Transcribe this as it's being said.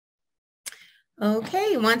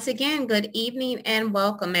Okay, once again, good evening and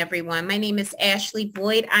welcome everyone. My name is Ashley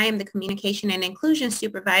Boyd. I am the Communication and Inclusion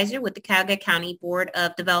Supervisor with the Cuyahoga County Board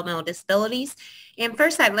of Developmental Disabilities. And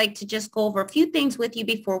first, I'd like to just go over a few things with you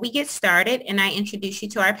before we get started and I introduce you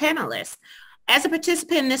to our panelists. As a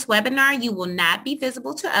participant in this webinar, you will not be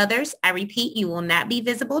visible to others. I repeat, you will not be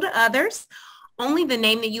visible to others. Only the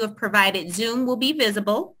name that you have provided Zoom will be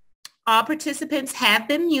visible. All participants have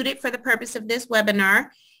been muted for the purpose of this webinar.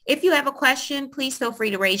 If you have a question, please feel free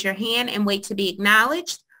to raise your hand and wait to be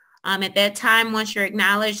acknowledged. At that time, once you're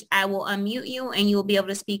acknowledged, I will unmute you and you will be able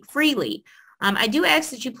to speak freely. I do ask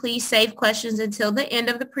that you please save questions until the end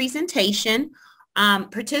of the presentation.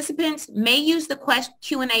 Participants may use the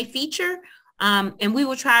Q&A feature, and we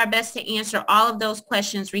will try our best to answer all of those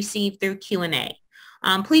questions received through Q&A.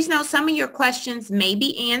 Please note some of your questions may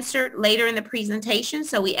be answered later in the presentation,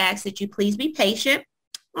 so we ask that you please be patient.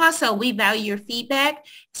 Also, we value your feedback.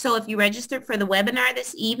 So if you registered for the webinar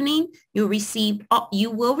this evening, you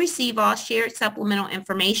will receive all shared supplemental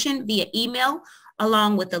information via email,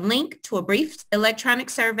 along with a link to a brief electronic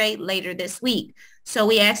survey later this week. So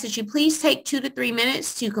we ask that you please take 2 to 3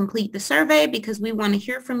 minutes to complete the survey because we want to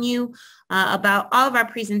hear from you about all of our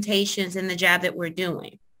presentations and the job that we're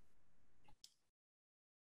doing.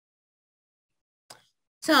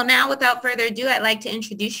 So now, without further ado, I'd like to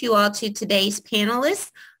introduce you all to today's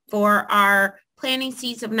panelists for our Planting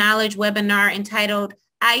Seeds of Knowledge webinar entitled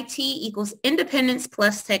IT equals Independence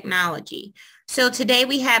plus Technology. So today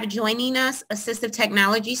we have joining us Assistive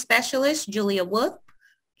Technology Specialist Juila Wolff,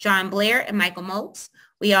 John Blair, and Michael Moats.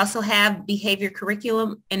 We also have Behavior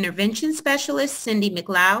Curriculum Intervention Specialist Cindy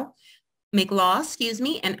Miclau, and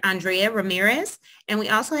Audrea Ramirez. And we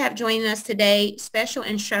also have joining us today Special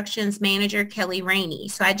Instructions Manager Kelly Rainey.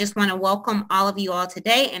 So I just want to welcome all of you all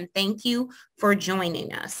today and thank you for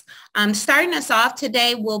joining us. Starting us off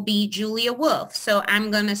today will be Juila Wolff. So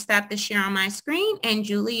I'm going to stop the share on my screen and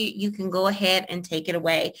Julia, you can go ahead and take it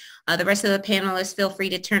away. The rest of the panelists, feel free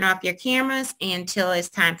to turn off your cameras until it's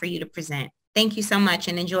time for you to present. Thank you so much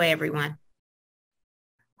and enjoy, everyone.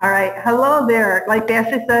 All right, hello there. Like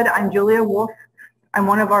Ashley said, I'm Juila Wolff. I'm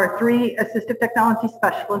one of our 3 assistive technology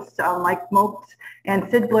specialists, Mike Moats and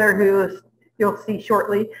Sid Blair, who you'll see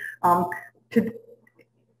shortly, in the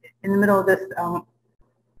middle of this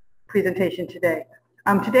presentation today.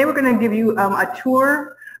 Today we're going to give you a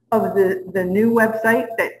tour of the new website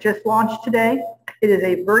that just launched today. It is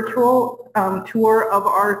a virtual tour of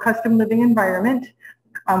our custom living environment.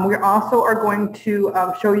 We also are going to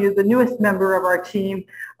show you the newest member of our team,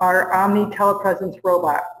 our Omni Telepresence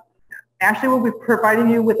robot. Ashley will be providing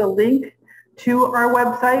you with a link to our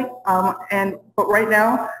website, but right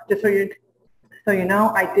now, just so you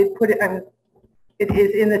know, I did put it, it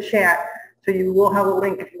is in the chat, so you will have a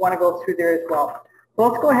link if you want to go through there as well. So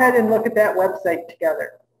let's go ahead and look at that website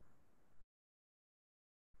together.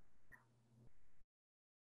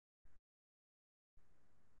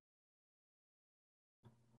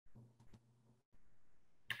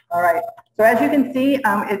 All right, so as you can see,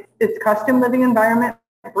 it's custom living environment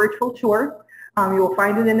virtual tour. You will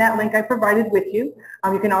find it in that link I provided with you.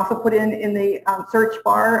 You can also put in the search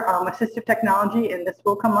bar assistive technology and this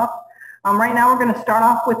will come up. Right now we're going to start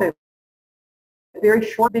off with a very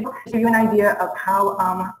short video to give you an idea of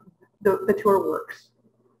how the tour works.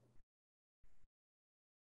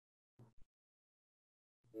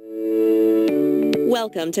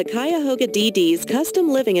 Welcome to Cuyahoga DD's Custom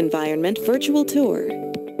Living Environment Virtual Tour.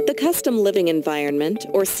 The Custom Living Environment,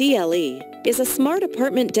 or CLE, is a smart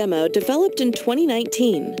apartment demo developed in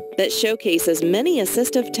 2019 that showcases many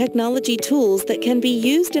assistive technology tools that can be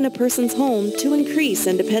used in a person's home to increase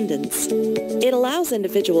independence. It allows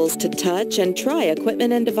individuals to touch and try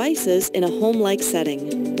equipment and devices in a home-like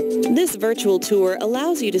setting. This virtual tour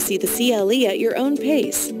allows you to see the CLE at your own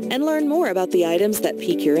pace and learn more about the items that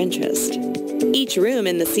pique your interest. Each room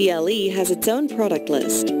in the CLE has its own product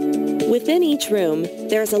list. Within each room,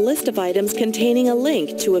 there is a list of items containing a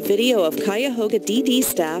link to a video of Cuyahoga DD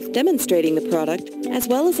staff demonstrating the product, as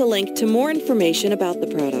well as a link to more information about the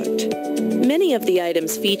product. Many of the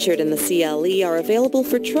items featured in the CLE are available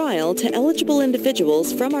for trial to eligible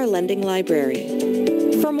individuals from our lending library.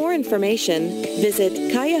 For more information, visit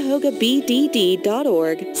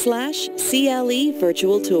cuyahogabdd.org/CLE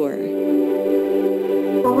virtual tour.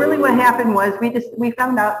 Well, really what happened was we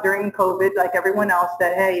found out during COVID, like everyone else,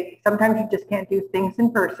 that, hey, sometimes you just can't do things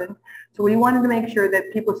in person. So we wanted to make sure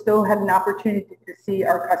that people still had an opportunity to see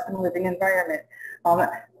our custom living environment.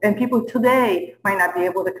 And people today might not be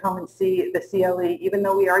able to come and see the CLE, even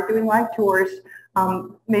though we are doing live tours.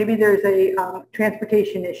 Maybe there's a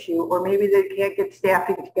transportation issue, or maybe they can't get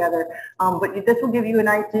staffing together. But this will give you an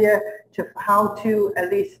idea to how to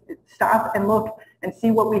at least stop and look and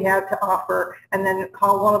see what we have to offer, and then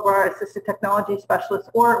call one of our assistive technology specialists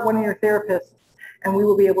or one of your therapists, and we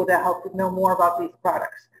will be able to help you know more about these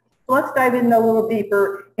products. So let's dive in a little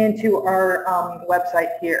deeper into our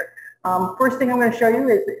website here. First thing I'm going to show you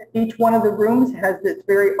is each one of the rooms has its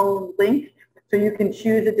very own link. So you can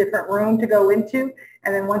choose a different room to go into,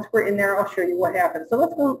 and then once we're in there, I'll show you what happens. So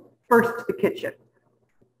let's go first to the kitchen.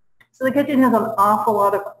 So the kitchen has an awful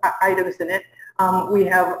lot of items in it. We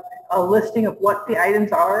have a listing of what the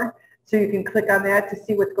items are, so you can click on that to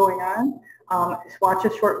see what's going on. Just watch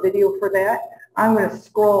a short video for that. I'm going to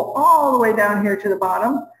scroll all the way down here to the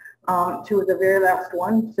bottom to the very last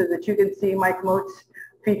one, so that you can see Mike Moats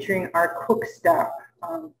featuring our cook stop.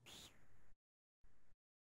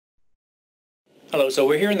 Hello, so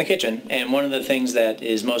we're here in the kitchen, and one of the things that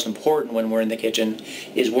is most important when we're in the kitchen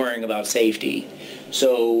is worrying about safety.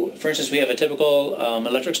 So, for instance, we have a typical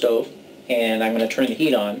electric stove, and I'm going to turn the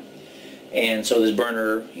heat on, and so this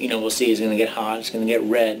burner, you know, we'll see is going to get hot, it's going to get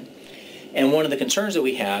red. And one of the concerns that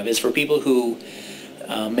we have is for people who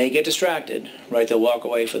may get distracted, right? They'll walk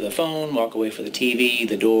away for the phone, walk away for the TV,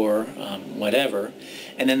 the door, whatever,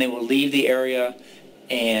 and then they will leave the area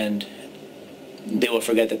and they will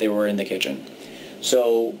forget that they were in the kitchen.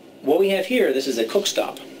 So what we have here, this is a cook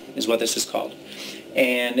stop, is what this is called.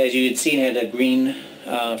 And as you had seen, it had a green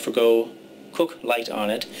for go cook light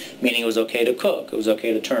on it, meaning it was okay to cook, it was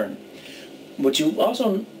okay to turn. What you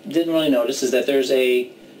also didn't really notice is that there's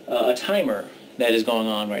a timer that is going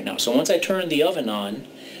on right now. So once I turned the oven on,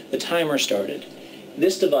 the timer started.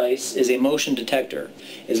 This device is a motion detector.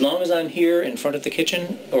 As long as I'm here in front of the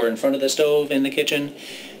kitchen, or in front of the stove in the kitchen,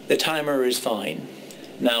 the timer is fine.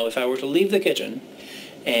 Now, if I were to leave the kitchen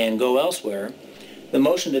and go elsewhere, the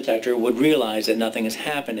motion detector would realize that nothing is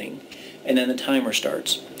happening, and then the timer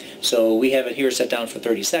starts. So we have it here set down for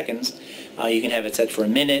 30 seconds. You can have it set for a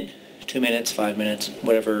minute, 2 minutes, 5 minutes,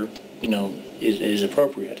 whatever, you know, is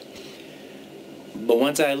appropriate. But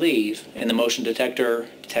once I leave and the motion detector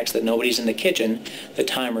detects that nobody's in the kitchen, the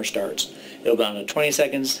timer starts. It'll go down to 20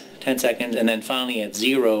 seconds, 10 seconds, and then finally at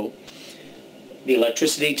 0, the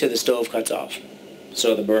electricity to the stove cuts off.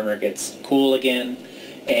 So the burner gets cool again,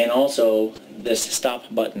 and also this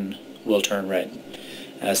stop button will turn red,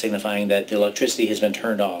 signifying that the electricity has been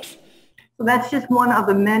turned off. So that's just one of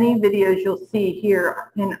the many videos you'll see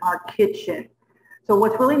here in our kitchen. So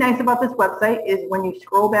what's really nice about this website is when you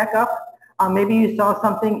scroll back up, maybe you saw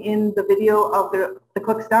something in the video of the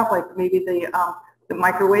cook stop, like maybe the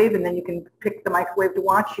microwave, and then you can pick the microwave to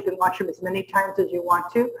watch. You can watch them as many times as you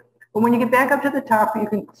want to. But when you get back up to the top, you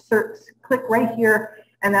can click right here,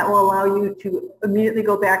 and that will allow you to immediately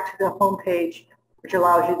go back to the home page, which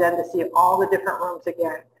allows you then to see all the different rooms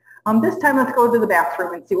again. This time, let's go to the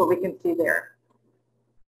bathroom and see what we can see there.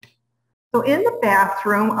 So in the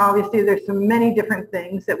bathroom, obviously, there's so many different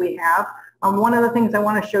things that we have. One of the things I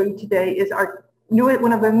want to show you today is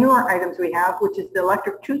one of the newer items we have, which is the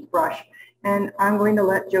electric toothbrush. And I'm going to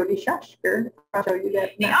let Jody Shashker show you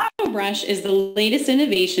that now. The Auto Brush is the latest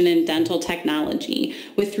innovation in dental technology.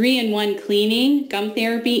 With 3-in-1 cleaning, gum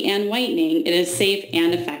therapy, and whitening, it is safe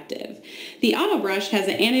and effective. The Auto Brush has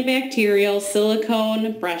an antibacterial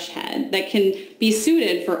silicone brush head that can be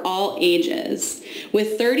suited for all ages.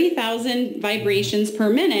 With 30,000 vibrations per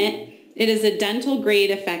minute, it is a dental-grade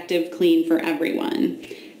effective clean for everyone.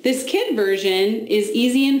 This kid version is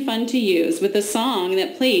easy and fun to use with a song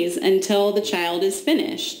that plays until the child is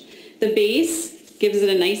finished. The base gives it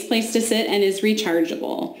a nice place to sit and is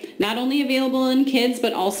rechargeable. Not only available in kids,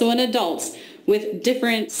 but also in adults, with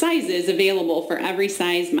different sizes available for every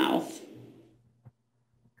size mouth.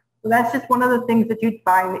 So that's just one of the things that you'd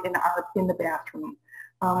find in the bathroom.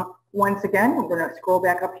 Once again, I'm going to scroll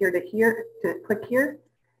back up here to click here.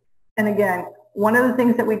 And again, one of the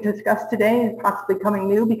things that we discussed today is possibly coming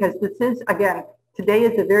new, because this is, again, today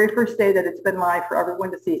is the very first day that it's been live for everyone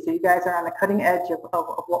to see. So you guys are on the cutting edge of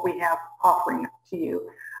what we have offering to you.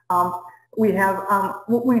 We have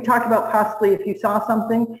what we talked about, possibly if you saw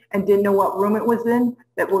something and didn't know what room it was in,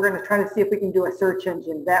 that we're going to try to see if we can do a search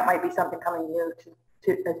engine. That might be something coming new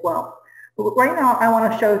to as well. But right now, I want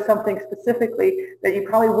to show something specifically that you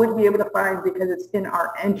probably wouldn't be able to find because it's in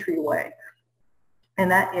our entryway. And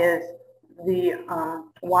that is the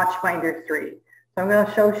Watchfinder 3. So I'm going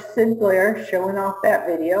to show Sid Blair showing off that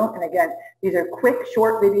video. And again, these are quick,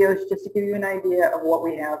 short videos just to give you an idea of what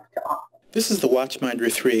we have to offer. This is the Watchminder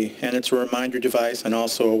 3, and it's a reminder device and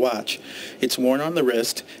also a watch. It's worn on the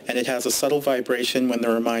wrist, and it has a subtle vibration when the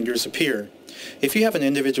reminders appear. If you have an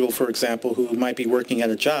individual, for example, who might be working at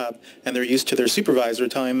a job and they're used to their supervisor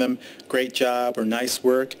telling them great job or nice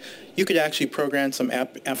work, you could actually program some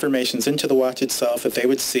affirmations into the watch itself that they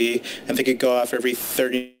would see, and they could go off every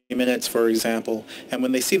 30 minutes, for example. And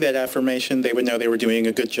when they see that affirmation, they would know they were doing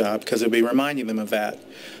a good job because it would be reminding them of that.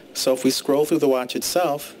 So if we scroll through the watch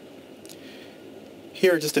itself,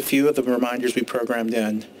 here are just a few of the reminders we programmed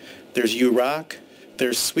in. There's You Rock,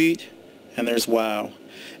 there's Sweet, and there's Wow.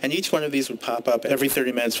 And each one of these would pop up every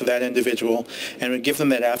 30 minutes for that individual and would give them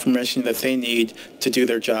that affirmation that they need to do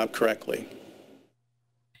their job correctly.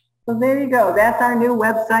 So there you go. That's our new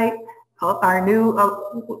website, our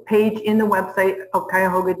new page in the website of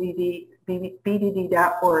Cuyahoga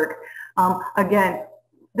BDD.org. Again,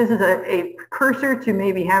 this is a precursor to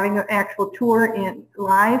maybe having an actual tour in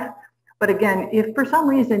live. But again, if for some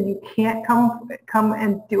reason you can't come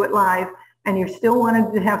and do it live and you still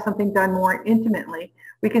wanted to have something done more intimately,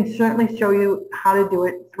 we can certainly show you how to do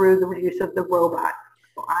it through the use of the robot.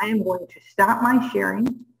 So I am going to stop my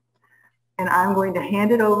sharing, and I'm going to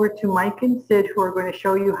hand it over to Mike and Sid, who are going to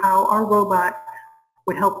show you how our robot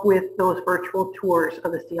would help with those virtual tours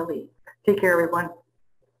of the CLE. Take care, everyone.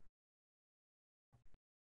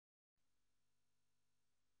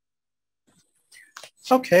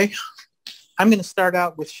 Okay, I'm going to start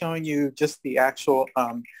out with showing you just the actual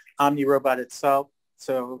Omni robot itself.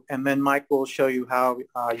 So, and then Mike will show you how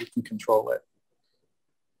you can control it.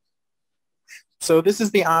 So this is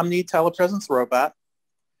the Omni telepresence robot.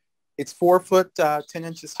 It's 4 foot 10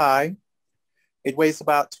 inches high. It weighs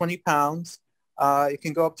about 20 pounds. It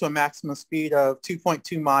can go up to a maximum speed of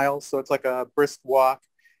 2.2 miles, so it's like a brisk walk.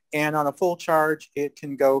 And on a full charge, it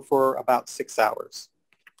can go for about 6 hours.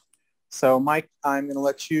 So Mike, I'm going to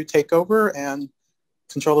let you take over and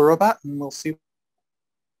control the robot, and we'll see.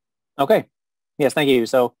 Okay. Yes, thank you.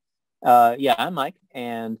 So, yeah, I'm Mike,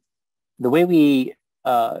 and the way we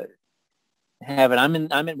have it, I'm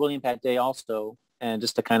at William Pat Day also, and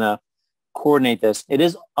just to kind of coordinate this, it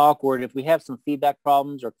is awkward if we have some feedback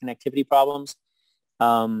problems or connectivity problems.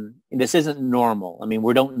 This isn't normal. I mean,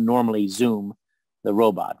 we don't normally Zoom the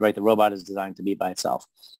robot, right? The robot is designed to be by itself.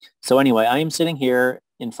 So anyway, I am sitting here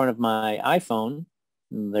in front of my iPhone.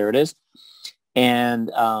 There it is. And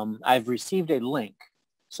I've received a link.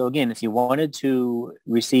 So again, if you wanted to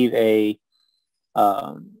receive a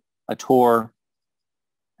tour,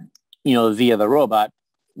 via the robot,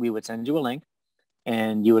 we would send you a link,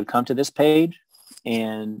 and you would come to this page,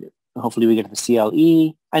 and hopefully we get to the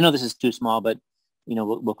CLE. I know this is too small, but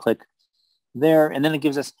we'll click there, and then it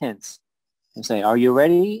gives us hints and say, "Are you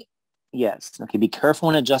ready?" Yes. Okay. Be careful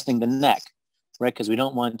when adjusting the neck, right? Because we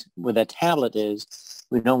don't want where that tablet is.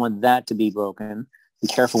 We don't want that to be broken. Be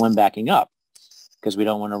careful when backing up, because we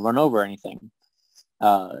don't want to run over anything.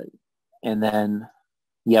 And then,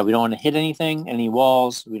 yeah, we don't want to hit anything, any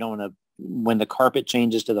walls. We don't want to, when the carpet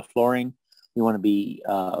changes to the flooring, we want to be,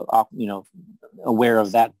 aware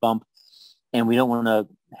of that bump. And we don't want to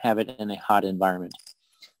have it in a hot environment.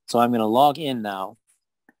 So I'm going to log in now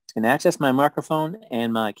and access my microphone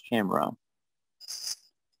and my camera.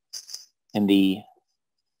 And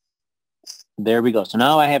there we go. So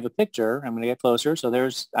now I have a picture. I'm going to get closer.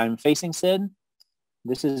 So I'm facing Sid.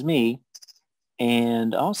 This is me.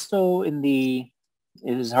 And also it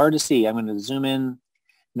is hard to see. I'm going to zoom in.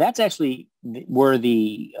 That's actually where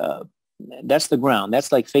that's the ground.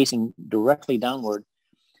 That's like facing directly downward,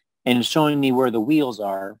 and it's showing me where the wheels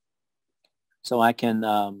are. So I can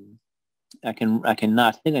not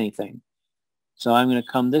hit anything. So I'm going to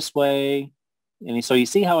come this way. And so you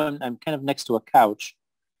see how I'm kind of next to a couch,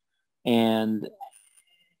 and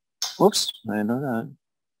whoops, I know that.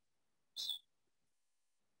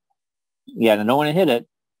 Yeah, and I don't want to hit it.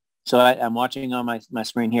 So I'm watching on my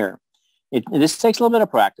screen here. This takes a little bit of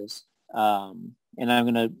practice. And I'm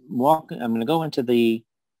going to go into the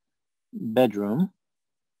bedroom.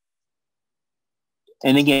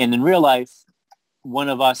 And again, in real life, one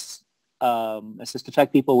of us assistive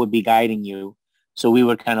tech people would be guiding you. So we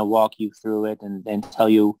would kind of walk you through it and tell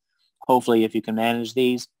you, hopefully, if you can manage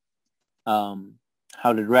these,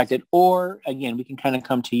 how to direct it. Or again, we can kind of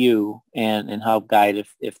come to you and help guide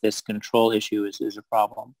if this control issue is a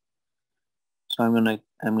problem. So I'm gonna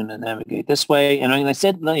navigate this way, and I'm gonna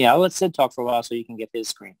Sid. Yeah, I'll let Sid talk for a while so you can get his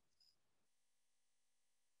screen.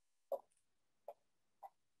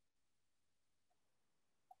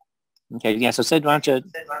 Okay, yeah. So Sid, why don't you?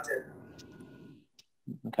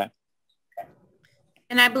 Okay.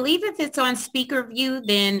 And I believe if it's on speaker view,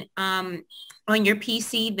 then on your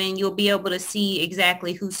PC, then you'll be able to see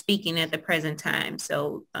exactly who's speaking at the present time.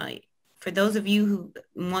 So for those of you who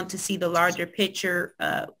want to see the larger picture,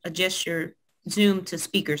 adjust your Zoom to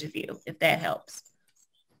speakers view, if that helps.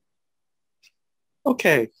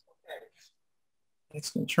 Okay.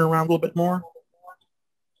 It's going to turn around a little bit more.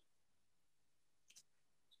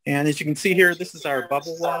 And as you can see here, this is our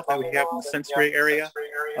bubble wall that we have in the sensory area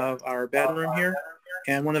of our bedroom here.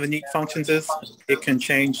 And one of the neat functions is it can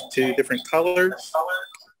change to different colors.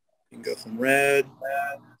 You can go from red,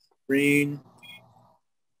 green,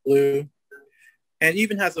 blue, and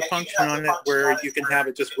even has a function on it where you can have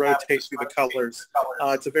it just rotate through the colors.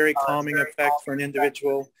 It's a very calming effect for an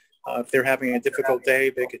individual. If they're having a difficult day,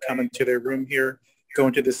 they could come into their room here, go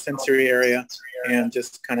into the sensory area, and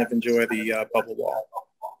just kind of enjoy the bubble wall.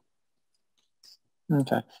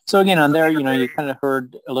 Okay. So again, on there, you kind of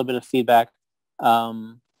heard a little bit of feedback.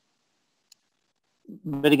 But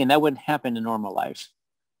again, that wouldn't happen in normal life,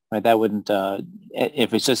 right? That wouldn't,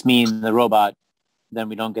 if it's just me and the robot, then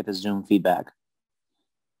we don't get the Zoom feedback.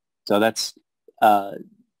 So that's how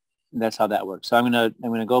that works. So I'm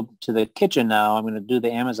gonna go to the kitchen now. I'm gonna do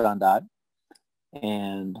the Amazon dot,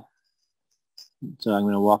 and so I'm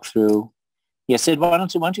gonna walk through. Yeah, Sid, why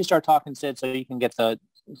don't you start talking, Sid, so you can get the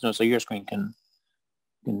so your screen can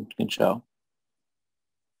show.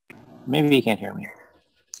 Maybe you can't hear me.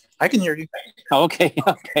 I can hear you. Oh, okay.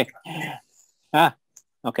 Okay.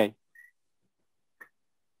 Okay.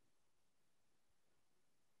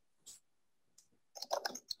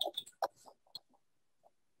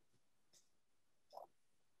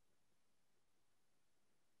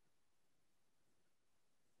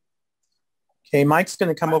 Okay, Mike's going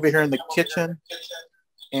to come over here in the kitchen,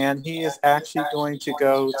 and he is actually going to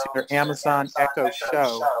go to our Amazon Echo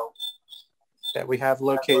Show that we have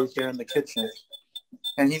located here in the kitchen.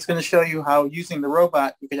 And he's going to show you how using the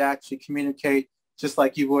robot, you could actually communicate just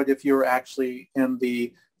like you would if you were actually in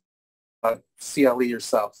the CLE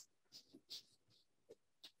yourself.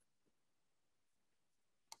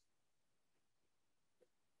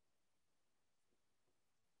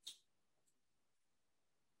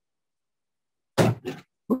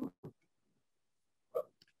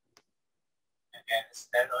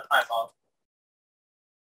 That was my fault.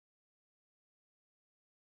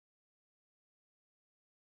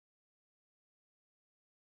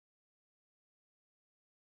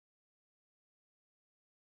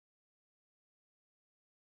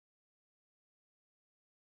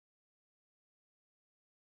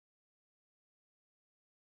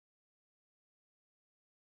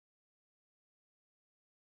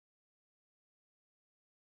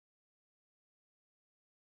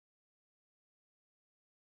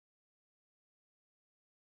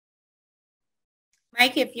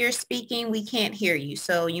 Mike, if you're speaking, we can't hear you,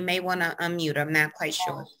 so you may want to unmute. I'm not quite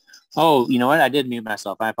sure. Oh, you know what? I did mute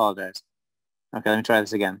myself. I apologize. Okay, let me try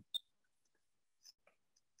this again.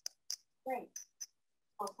 Great.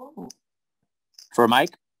 For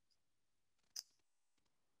Mike?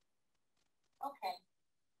 Okay.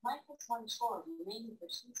 Mike has one chore remaining for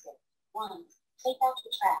Tuesday. 1. Take out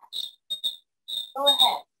the trash. Go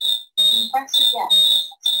ahead. Press the yes.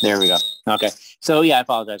 There we go. Okay. So yeah, I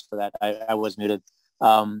apologize for that. I was muted.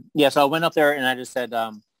 Yeah, so I went up there and I just said,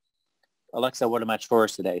 Alexa, what are my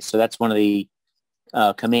chores today? So that's one of the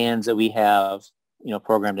commands that we have,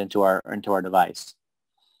 programmed into our device.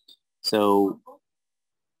 So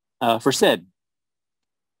for Sid.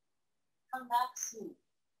 Come back soon.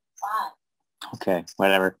 5. Okay,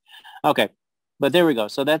 whatever. Okay, but there we go.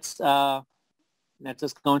 So that's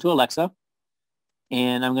just going to Alexa,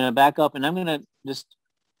 and I'm going to back up, and I'm going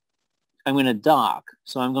to dock.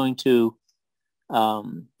 So I'm going to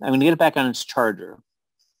get it back on its charger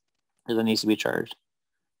because it needs to be charged.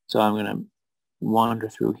 So I'm going to wander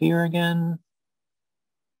through here again,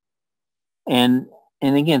 and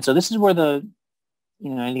again. So this is where the,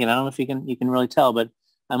 again, I don't know if you can really tell, but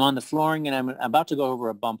I'm on the flooring, and I'm about to go over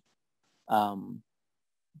a bump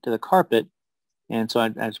to the carpet, and so I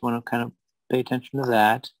just want to kind of pay attention to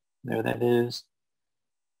that. There that is.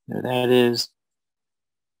 There that is.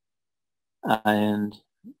 And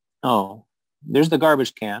oh, there's the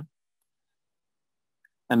garbage can.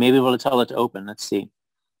 I may be able to tell it to open. Let's see.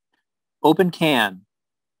 Open can.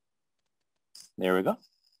 There we go.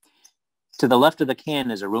 To the left of the can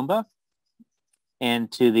is a Roomba,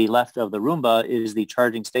 and to the left of the Roomba is the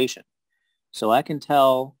charging station. So I can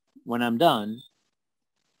tell when I'm done.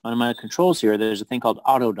 On my controls here, there's a thing called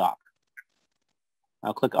Auto Dock.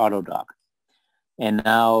 I'll click Auto Dock. And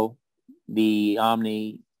now the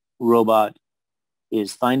Omni robot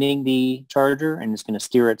is finding the charger, and it's going to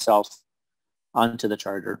steer itself onto the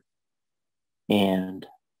charger, and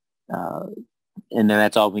then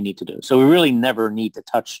that's all we need to do. So we really never need to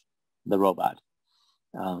touch the robot.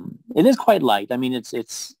 It is quite light. I mean, it's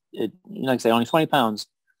like I say, only 20 pounds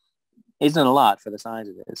isn't a lot for the size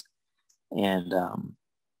it is. And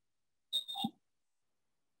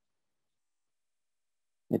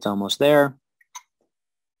it's almost there.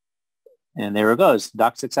 And there it goes,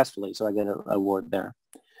 docked successfully. So I get an award there.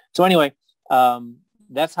 So anyway,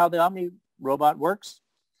 that's how the Omni robot works.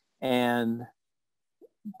 And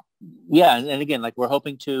yeah, and again, like we're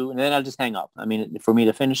hoping to, and then I'll just hang up. I mean, for me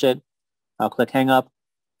to finish it, I'll click hang up,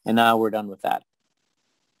 and now we're done with that.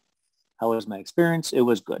 How was my experience? It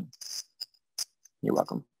was good. You're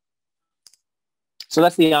welcome. So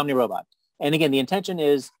that's the Omni robot. And again, the intention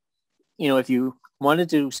is, if you wanted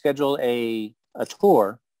to schedule a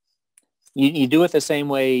tour, you do it the same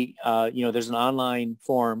way. There's an online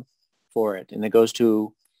form for it, and it goes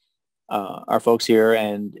to our folks here,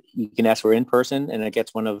 and you can ask for in person, and it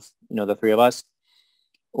gets one of the three of us,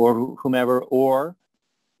 or whomever. Or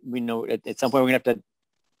at some point we're gonna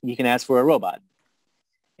you can ask for a robot,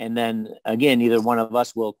 and then again, either one of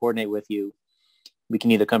us will coordinate with you. We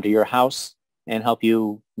can either come to your house and help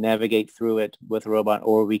you navigate through it with a robot,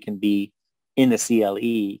 or we can be in the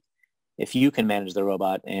CLE if you can manage the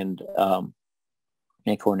robot and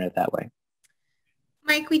coordinate it that way.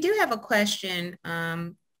 Mike, we do have a question.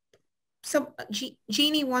 So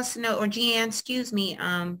Jeannie wants to know, or Jeanne, excuse me,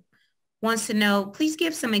 wants to know, please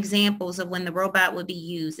give some examples of when the robot would be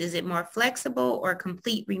used. Is it more flexible or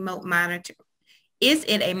complete remote monitor? Is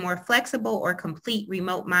it a more flexible or complete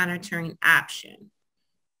remote monitoring option?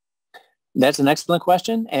 That's an excellent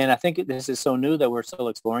question. And I think this is so new that we're still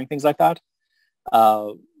exploring things like that.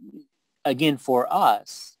 Again, for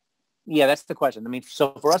us, yeah, that's the question. I mean,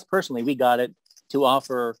 so for us personally, we got it to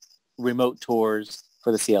offer remote tours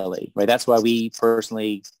for the CLE, right? That's why we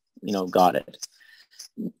personally, got it.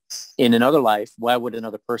 In another life, why would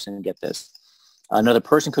another person get this? Another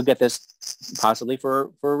person could get this possibly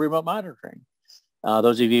for remote monitoring.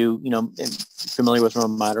 Those of you, familiar with remote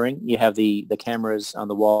monitoring, you have the cameras on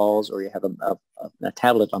the walls, or you have a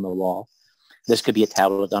tablet on the wall. This could be a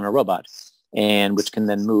tablet on a robot, and which can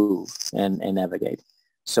then move and navigate.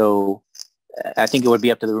 So I think it would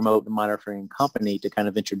be up to the remote monitoring company to kind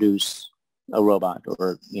of introduce a robot,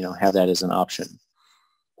 or have that as an option.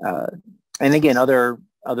 And again, other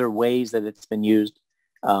ways that it's been used,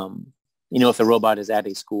 if the robot is at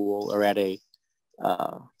a school or at a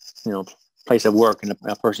place of work, and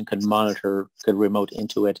a person could remote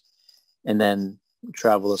into it and then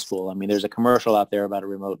travel to school. I mean, there's a commercial out there about a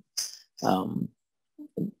remote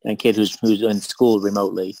a kid who's in school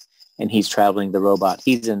remotely, and he's traveling the robot.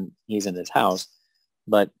 He's in his house,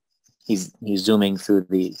 but he's zooming through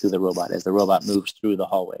the robot as the robot moves through the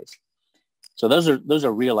hallways. So those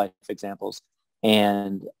are real life examples.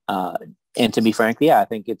 And to be frank, yeah, I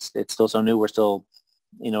think it's still so new. We're still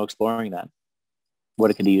exploring that,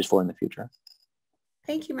 what it can be used for in the future.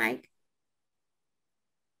 Thank you, Mike.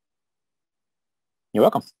 You're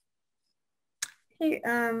welcome. Hey,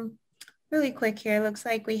 really quick here. Looks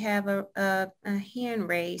like we have a hand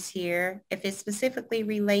raise here. If it's specifically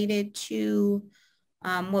related to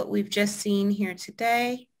what we've just seen here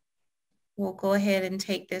today, we'll go ahead and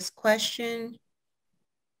take this question.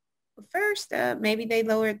 But first, maybe they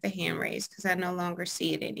lowered the hand raise because I no longer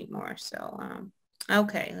see it anymore. So,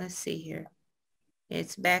 okay, let's see here.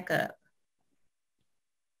 It's back up.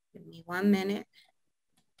 Give me 1 minute.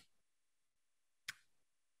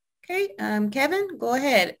 Okay, Kevin, go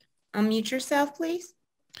ahead. Unmute yourself, please.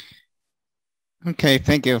 Okay,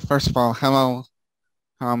 thank you. First of all, hello,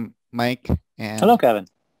 Mike and hello, Kevin.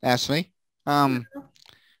 Ashley. But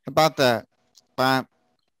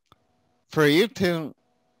for you to,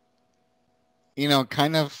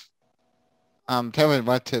 kind of tell me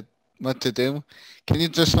what to do, can you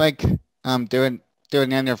just do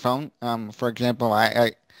it on your phone? For example,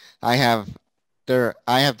 I have the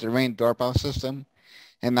Ring doorbell system,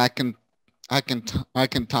 and I can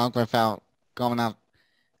talk without going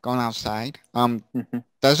outside.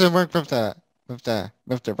 Does it work with the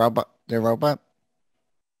robot?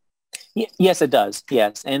 Yes, it does.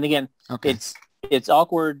 Yes, and again, okay. It's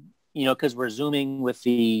awkward, because we're zooming with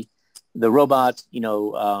the robot,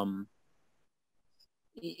 so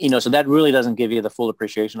that really doesn't give you the full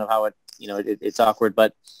appreciation of how it's awkward.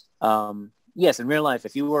 But yes, in real life,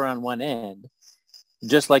 if you were on one end,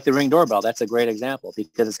 just like the Ring doorbell, that's a great example,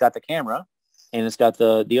 because it's got the camera and it's got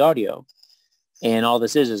the audio, and all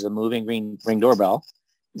this is a moving ring doorbell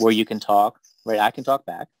where you can talk, right? I can talk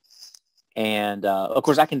back, and of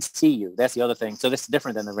course I can see you. That's the other thing. So this is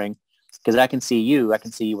different than the Ring. because I can see you. I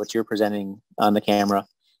can see what you're presenting on the camera,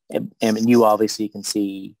 and you obviously can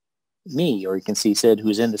see me, or you can see Sid,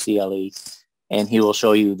 who's in the CLE, and he will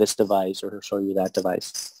show you this device or he'll show you that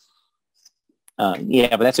device. Yeah,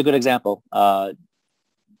 but that's a good example.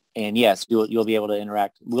 And yes, you'll be able to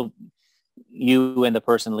interact. You and the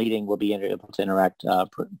person leading will be able to interact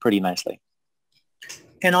pretty nicely.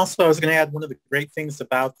 And also, I was going to add, one of the great things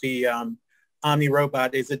about the Omni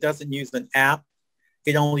robot is it doesn't use an app.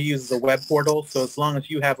 It only uses a web portal. So as long as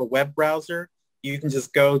you have a web browser, you can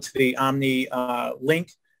just go to the Omni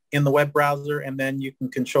link in the web browser, and then you can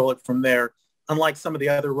control it from there. Unlike some of the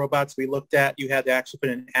other robots we looked at, you had to actually put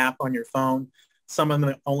an app on your phone. Some of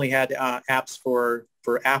them only had apps for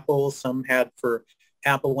Apple. Some had for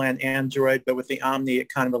Apple and Android. But with the Omni, it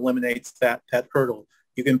kind of eliminates that hurdle.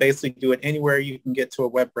 You can basically do it anywhere you can get to a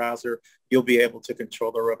web browser. You'll be able to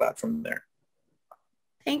control the robot from there.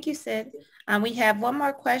 Thank you, Sid. We have one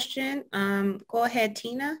more question. Go ahead,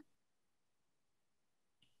 Tina.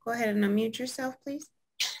 Go ahead and unmute yourself, please.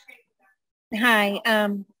 Hi,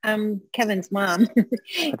 I'm Kevin's mom,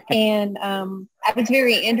 and I was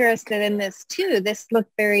very interested in this too. This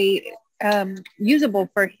looked very usable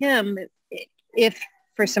for him, if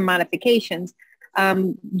for some modifications.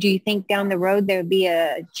 Do you think down the road there would be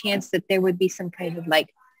a chance that there would be some kind of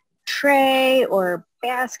like tray or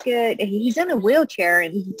basket? He's in a wheelchair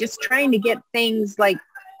and he's just trying to get things like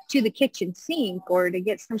to the kitchen sink or to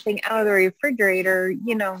get something out of the refrigerator,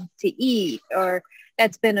 you know, to eat. Or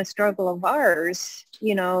that's been a struggle of ours,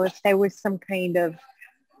 you know, if there was some kind of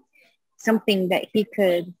something that he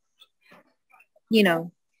could, you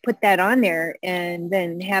know, put that on there and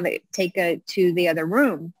then have it take it to the other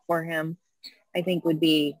room for him, I think would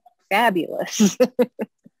be fabulous.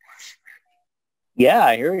 Yeah,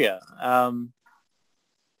 I hear you.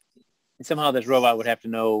 Somehow this robot would have to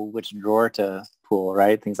know which drawer to pull,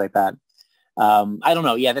 right? Things like that. I don't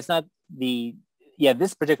know. Yeah, that's not the. Yeah,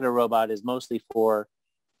 this particular robot is mostly for,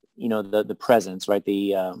 you know, the presence, right?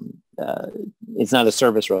 It's not a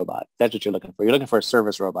service robot. That's what you're looking for. You're looking for a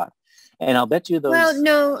service robot, and I'll bet you those. Well,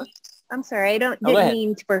 no, I'm sorry. I didn't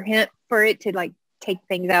mean for it to like take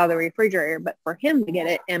things out of the refrigerator, but for him to get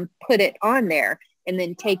it and put it on there and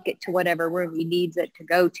then take it to whatever room he needs it to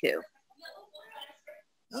go to.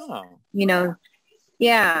 Oh. You know,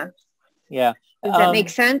 yeah. Yeah. Does that make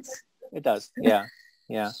sense? It does. Yeah.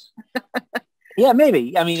 Yeah. Yeah,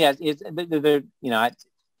 maybe. I mean, yeah, you know,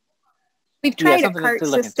 we've tried a cart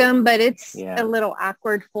system, but it's a little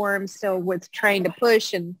awkward for him. So with trying to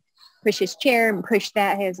push his chair and push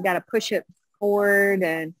that, he's got to push it forward.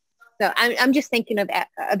 And so I'm just thinking of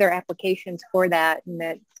other applications for that. And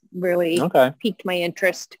that really piqued my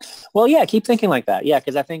interest. Well, yeah, keep thinking like that. Yeah,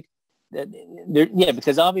 because I think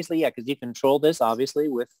because obviously, because you control this obviously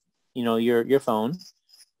with, you know, your phone,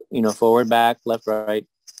 you know, forward, back, left, right,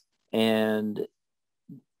 and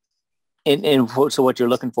so what you're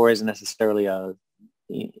looking for isn't necessarily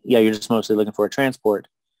you're just mostly looking for a transport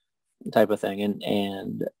type of thing,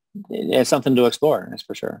 and it's something to explore, that's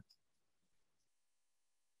for sure.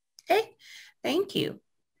 Okay, thank you.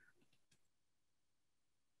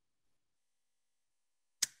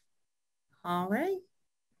 All right.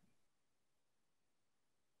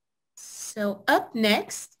 So up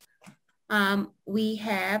next, we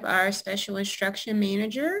have our special instruction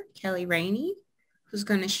manager, Kelly Rainey, who's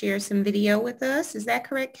going to share some video with us. Is that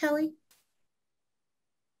correct, Kelly?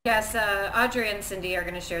 Yes, Audrea and Cindy are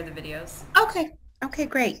going to share the videos. Okay. Okay,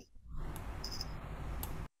 great.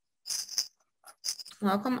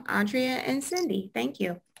 Welcome, Audrea and Cindy. Thank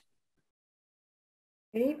you.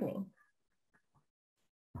 Good evening.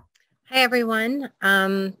 Hi, everyone.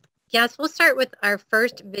 Yes, we'll start with our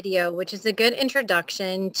first video, which is a good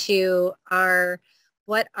introduction to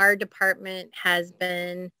what our department has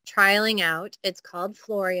been trialing out. It's called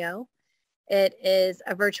Florio. It is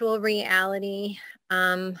a virtual reality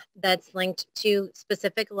that's linked to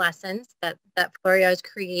specific lessons that Florio has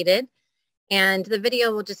created. And the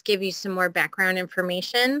video will just give you some more background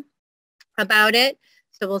information about it.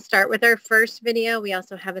 So we'll start with our first video. We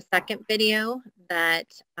also have a second video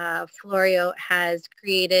that Florio has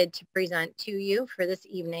created to present to you for this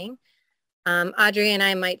evening. Audrey and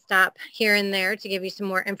I might stop here and there to give you some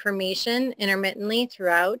more information intermittently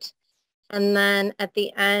throughout. And then at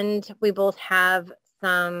the end, we both have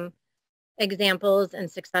some examples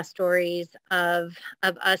and success stories of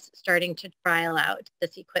us starting to trial out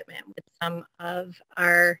this equipment with some of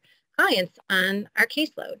our clients on our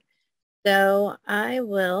caseload. So I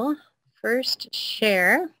will first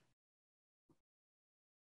share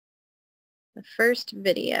the first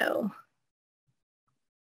video.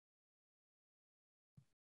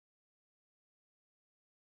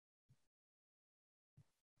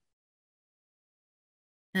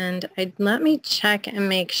 And let me check and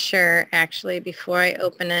make sure, actually, before I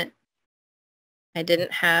open it, I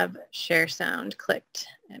didn't have share sound clicked.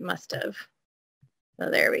 It must have. So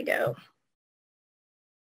there we go.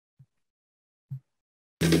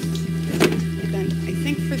 I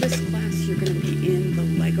think for this class, you're going to be in the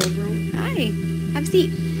Lego room. Hi, have a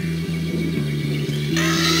seat.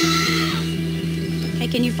 Okay,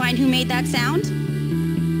 can you find who made that sound?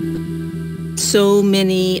 So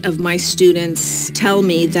many of my students tell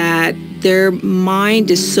me that their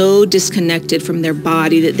mind is so disconnected from their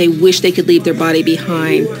body that they wish they could leave their body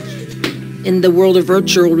behind. In the world of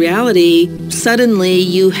virtual reality, suddenly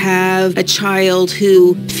you have a child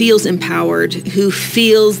who feels empowered, who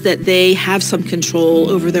feels that they have some control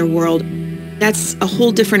over their world. That's a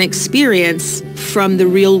whole different experience from the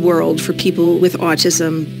real world for people with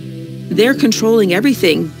autism. They're controlling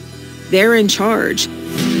everything. They're in charge.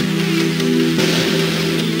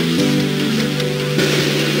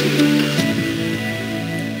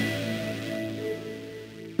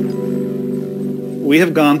 We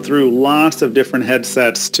have gone through lots of different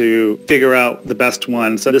headsets to figure out the best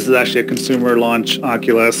one. So this is actually a consumer launch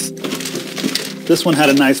Oculus. This one had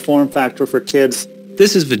a nice form factor for kids.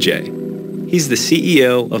 This is Vijay. He's the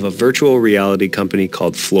CEO of a virtual reality company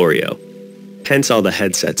called Florio, hence all the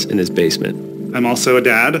headsets in his basement. I'm also a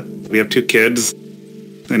dad. We have 2 kids,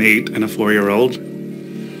 an 8 and a 4-year-old.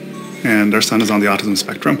 And our son is on the autism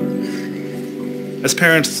spectrum. As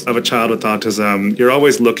parents of a child with autism, you're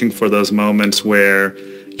always looking for those moments where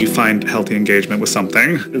you find healthy engagement with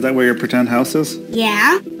something. Is that where your pretend house is?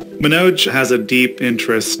 Yeah. Manoj has a deep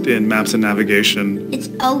interest in maps and navigation. It's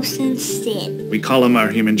Ocean City. We call him our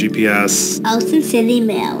human GPS. Ocean City,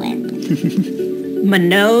 Maryland.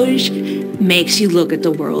 Manoj makes you look at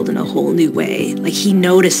the world in a whole new way. Like, he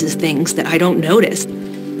notices things that I don't notice.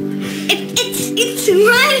 It's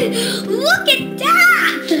right. Look at that.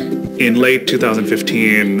 In late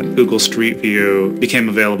 2015, Google Street View became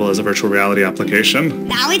available as a virtual reality application.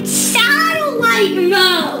 Now it's satellite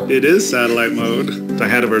mode. It is satellite mode. I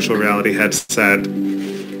had a virtual reality headset,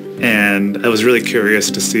 and I was really curious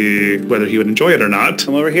to see whether he would enjoy it or not.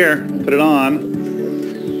 Come over here, put it on.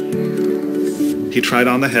 He tried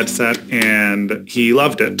on the headset, and he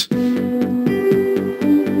loved it.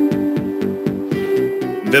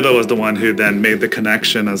 Viva was the one who then made the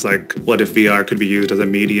connection as like, what if VR could be used as a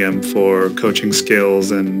medium for coaching skills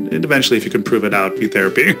and eventually, if you can prove it out, be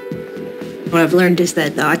therapy. What I've learned is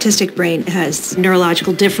that the autistic brain has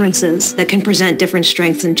neurological differences that can present different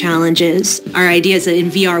strengths and challenges. Our idea is that in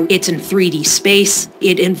VR, it's in 3D space.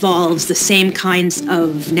 It involves the same kinds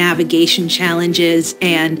of navigation challenges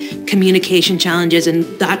and communication challenges, and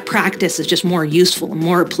that practice is just more useful and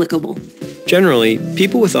more applicable. Generally,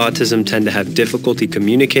 people with autism tend to have difficulty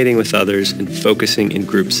communicating with others and focusing in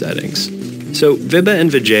group settings. So Vibha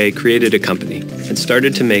and Vijay created a company and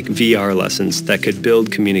started to make VR lessons that could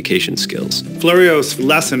build communication skills. Florio's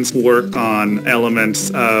lessons work on elements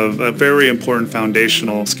of a very important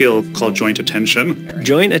foundational skill called joint attention.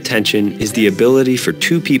 Joint attention is the ability for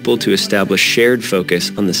 2 people to establish shared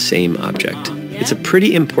focus on the same object. It's a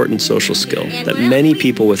pretty important social skill that many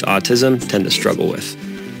people with autism tend to struggle with.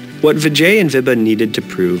 What Vijay and Vibha needed to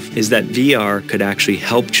prove is that VR could actually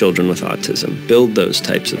help children with autism build those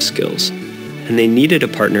types of skills. And they needed a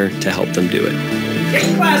partner to help them do it. Get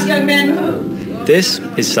in class, young man. This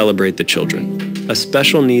is Celebrate the Children, a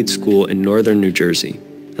special needs school in northern New Jersey.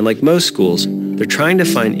 And like most schools, they're trying to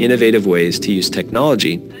find innovative ways to use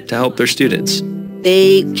technology to help their students.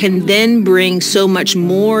 They can then bring so much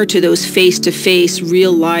more to those face-to-face,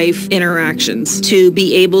 real-life interactions, to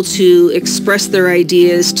be able to express their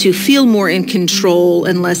ideas, to feel more in control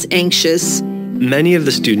and less anxious. Many of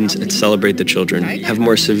the students at Celebrate the Children have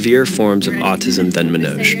more severe forms of autism than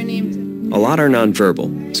Manoj. A lot are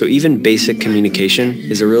nonverbal, so even basic communication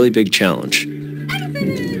is a really big challenge.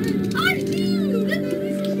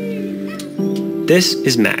 This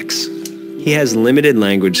is Max. He has limited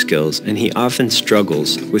language skills, and he often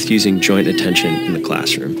struggles with using joint attention in the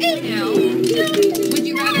classroom. Would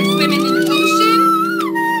you rather swim in the ocean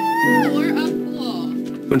or a pool?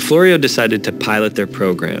 When Florio decided to pilot their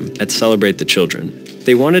program at Celebrate the Children,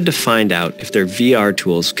 they wanted to find out if their VR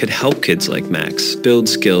tools could help kids like Max build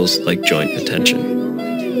skills like joint attention.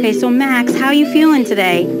 Okay, so Max, how are you feeling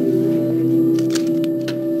today?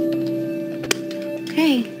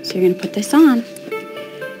 Okay, so you're gonna put this on.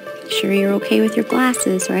 Sure you're okay with your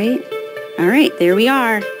glasses, right? All right, there we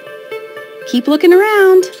are. Keep looking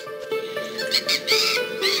around.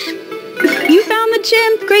 You found the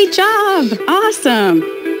chimp. Great job. Awesome.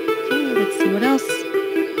 Okay, let's see what else.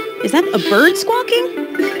 Is that a bird squawking?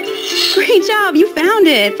 Great job. You found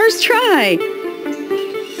it. First try.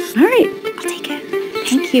 All right, I'll take it.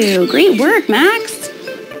 Thank you. Great work, Max.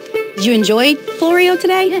 Did you enjoy Florio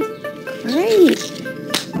today? Yes. Great.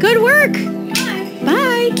 Good work.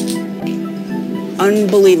 Bye.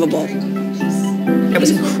 Unbelievable. It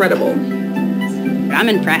was incredible. I'm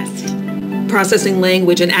impressed. Processing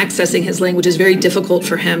language and accessing his language is very difficult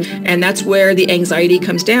for him. And that's where the anxiety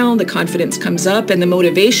comes down, the confidence comes up, and the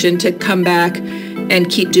motivation to come back and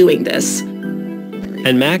keep doing this.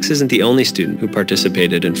 And Max isn't the only student who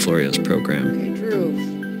participated in Florio's program.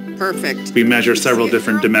 Drew, perfect. We measure several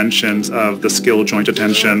different dimensions of the skill joint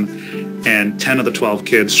attention, and 10 of the 12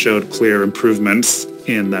 kids showed clear improvements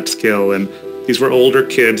in that skill. And these were older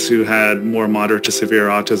kids who had more moderate to severe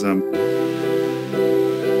autism.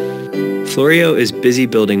 Florio is busy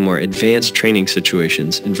building more advanced training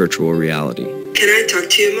situations in virtual reality. Can I talk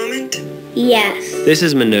to you a moment? Yes. This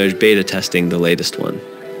is Manoj beta testing the latest one,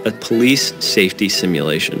 a police safety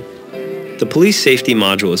simulation. The police safety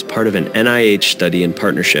module is part of an NIH study in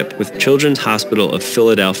partnership with Children's Hospital of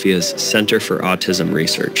Philadelphia's Center for Autism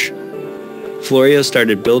Research. Florio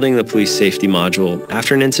started building the police safety module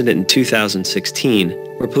after an incident in 2016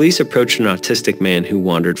 where police approached an autistic man who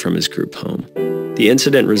wandered from his group home. The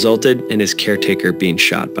incident resulted in his caretaker being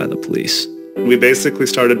shot by the police. We basically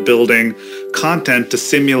started building content to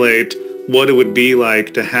simulate what it would be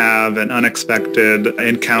like to have an unexpected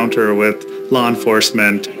encounter with law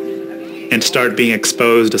enforcement and start being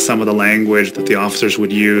exposed to some of the language that the officers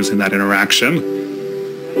would use in that interaction.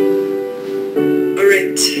 All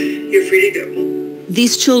right, you're free to go.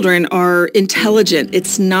 These children are intelligent.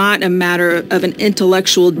 It's not a matter of an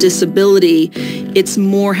intellectual disability. It's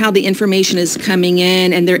more how the information is coming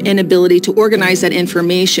in and their inability to organize that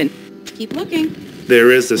information. Keep looking. There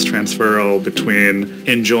is this transferal between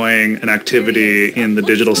enjoying an activity in the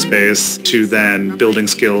digital space to then building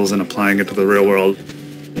skills and applying it to the real world.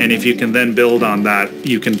 And if you can then build on that,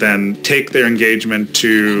 you can then take their engagement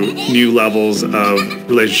to new levels of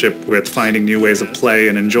relationship with finding new ways of play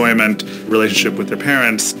and enjoyment, relationship with their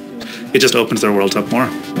parents. It just opens their worlds up more.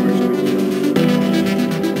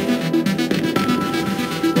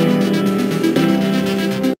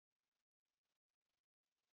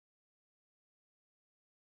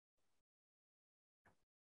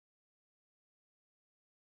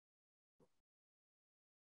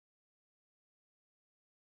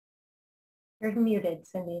 You're muted,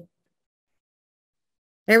 Cindy.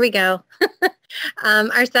 There we go.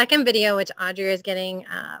 Our second video, which Audrea is getting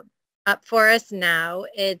up for us now,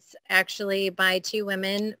 it's actually by two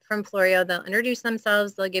women from Florio. They'll introduce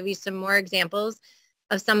themselves. They'll give you some more examples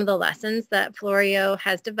of some of the lessons that Florio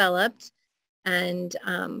has developed. And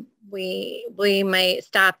we might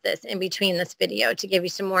stop this in between this video to give you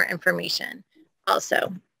some more information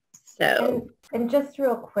also. So, and just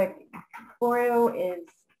real quick, Florio is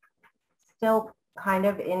still kind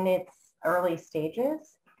of in its early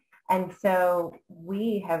stages. And so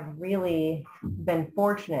we have really been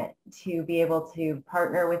fortunate to be able to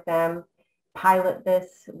partner with them, pilot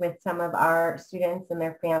this with some of our students and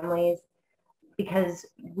their families, because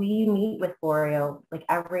we meet with Florio like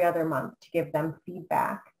every other month to give them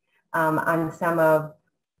feedback on some of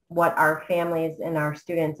what our families and our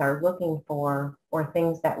students are looking for, or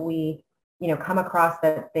things that we, come across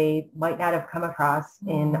that they might not have come across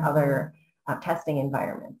in other testing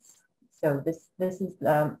environments. So this is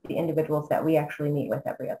the individuals that we actually meet with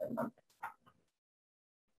every other month.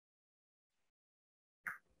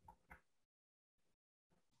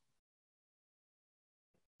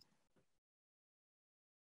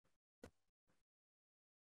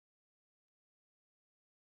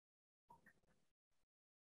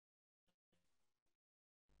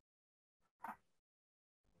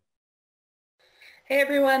 Hey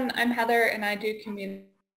everyone, I'm Heather and I do community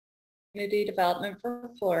development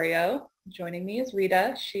for Florio. Joining me is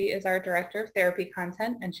Rita. She is our director of therapy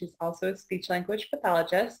content and she's also a speech language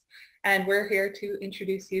pathologist, and we're here to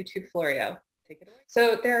introduce you to Florio. Take it away.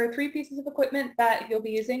 So there are three pieces of equipment that you'll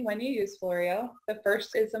be using when you use Florio. The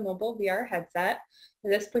first is a mobile VR headset.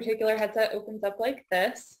 This particular headset opens up like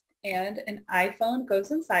this and an iPhone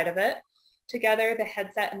goes inside of it. Together, the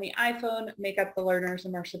headset and the iPhone make up the learner's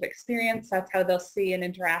immersive experience. That's how they'll see and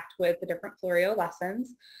interact with the different Florio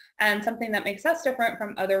lessons. And something that makes us different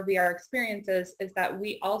from other VR experiences is that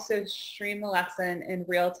we also stream the lesson in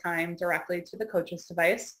real time directly to the coach's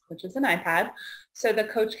device, which is an iPad. So the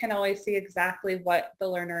coach can always see exactly what the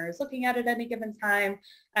learner is looking at any given time.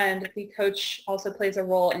 And the coach also plays a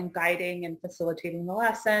role in guiding and facilitating the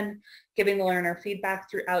lesson, giving the learner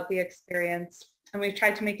feedback throughout the experience. And we've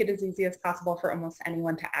tried to make it as easy as possible for almost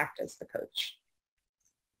anyone to act as the coach.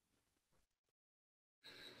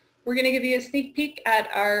 We're going to give you a sneak peek at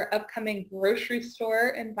our upcoming grocery store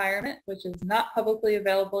environment, which is not publicly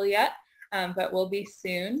available yet, but will be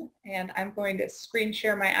soon. And I'm going to screen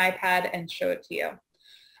share my iPad and show it to you.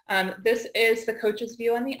 This is the coach's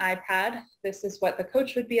view on the iPad. This is what the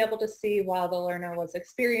coach would be able to see while the learner was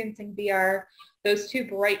experiencing VR. Those two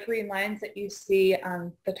bright green lines that you see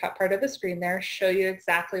on the top part of the screen there show you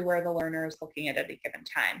exactly where the learner is looking at a given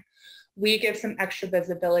time. We give some extra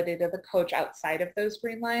visibility to the coach outside of those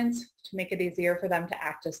green lines to make it easier for them to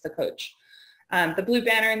act as the coach. The blue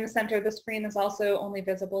banner in the center of the screen is also only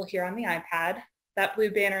visible here on the iPad. That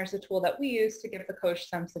blue banner is a tool that we use to give the coach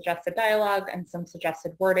some suggested dialogue and some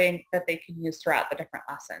suggested wording that they can use throughout the different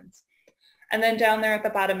lessons. And then down there at the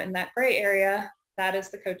bottom in that gray area, that is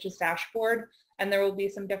the coach's dashboard, and there will be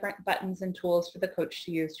some different buttons and tools for the coach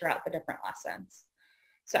to use throughout the different lessons.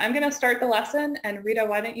 So I'm going to start the lesson, and Rita,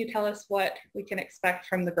 why don't you tell us what we can expect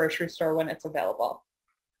from the grocery store when it's available?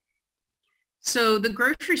 So the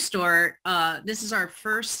grocery store, this is our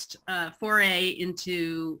first foray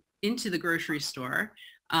into the grocery store,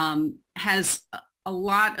 has a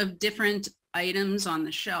lot of different items on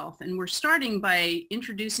the shelf. And we're starting by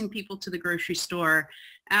introducing people to the grocery store,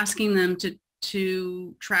 asking them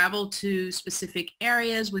to travel to specific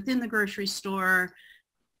areas within the grocery store,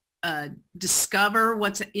 discover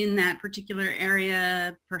what's in that particular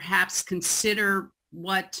area, perhaps consider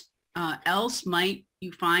what else might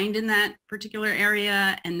you find in that particular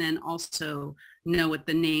area, and then also know what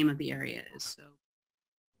the name of the area is. So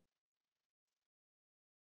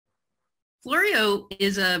Florio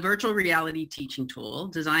is a virtual reality teaching tool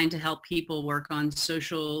designed to help people work on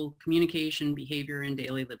social communication, behavior, and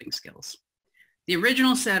daily living skills. The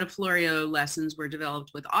original set of Florio lessons were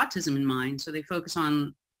developed with autism in mind, so they focus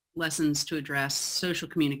on lessons to address social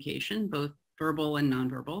communication, both verbal and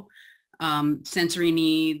nonverbal, sensory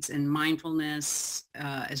needs and mindfulness,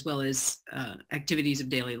 as well as activities of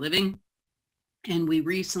daily living. And we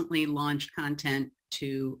recently launched content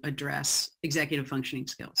to address executive functioning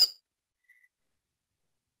skills.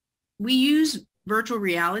 We use virtual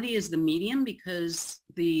reality as the medium because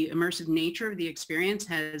the immersive nature of the experience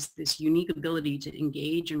has this unique ability to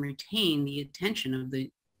engage and retain the attention of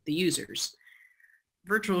the users.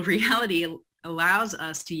 Virtual reality allows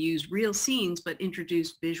us to use real scenes but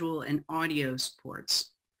introduce visual and audio supports.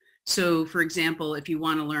 So for example, if you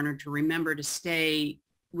want a learner to remember to stay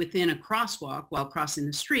within a crosswalk while crossing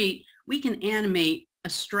the street, we can animate a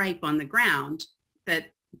stripe on the ground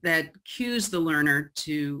that cues the learner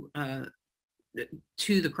to the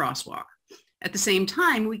crosswalk. At the same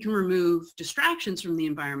time, we can remove distractions from the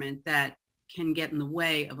environment that can get in the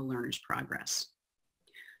way of a learner's progress.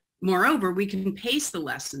 Moreover, we can pace the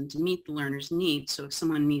lesson to meet the learner's needs. So if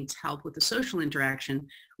someone needs help with a social interaction,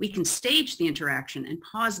 we can stage the interaction and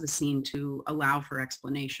pause the scene to allow for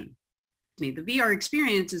explanation. The VR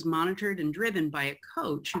experience is monitored and driven by a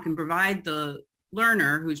coach who can provide the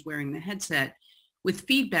learner who's wearing the headset with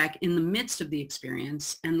feedback in the midst of the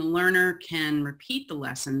experience, and the learner can repeat the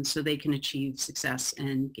lesson so they can achieve success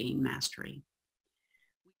and gain mastery.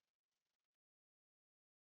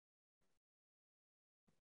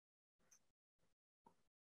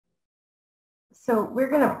 So we're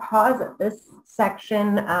going to pause at this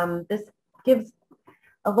section. This gives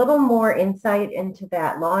a little more insight into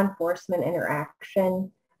that law enforcement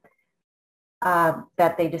interaction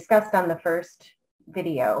that they discussed on the first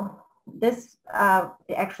video. This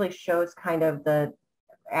actually shows kind of the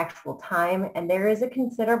actual time, and there is a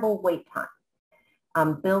considerable wait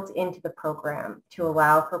time built into the program to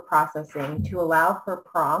allow for processing, to allow for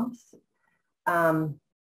prompts.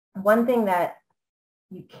 One thing that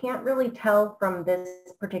you can't really tell from this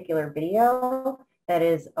particular video that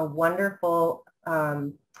is a wonderful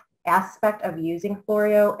aspect of using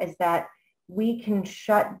Florio is that we can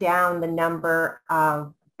shut down the number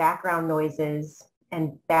of background noises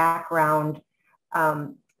and background,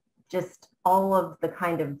 just all of the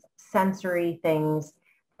kind of sensory things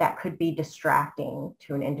that could be distracting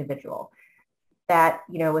to an individual. That,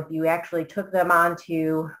 you know, if you actually took them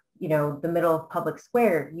onto, you know, the middle of public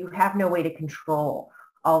square, you have no way to control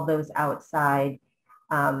all those outside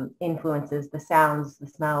influences, the sounds, the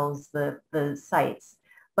smells, the sights.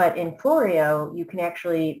 But in Florio, you can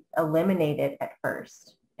actually eliminate it at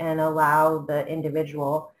first and allow the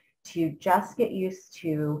individual to just get used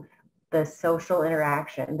to the social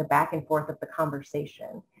interaction, the back and forth of the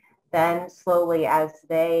conversation. Then slowly as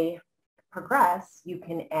they progress, you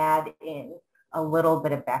can add in a little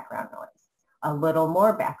bit of background noise, a little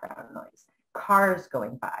more background noise, cars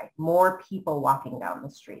going by, more people walking down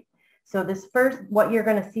the street. So this first, what you're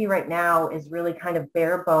going to see right now is really kind of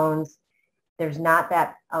bare bones. There's not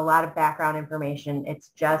a lot of background information. It's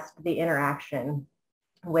just the interaction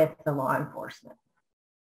with the law enforcement.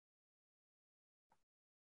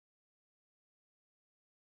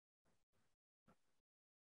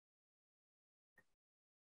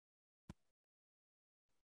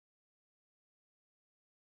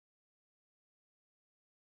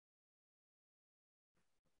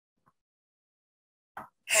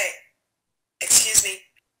 Hey, excuse me.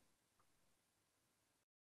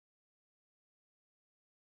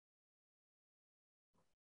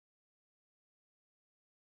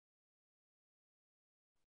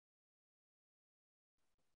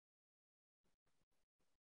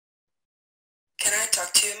 Can I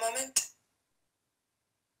talk to you a moment?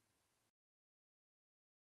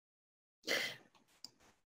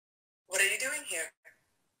 What are you doing here?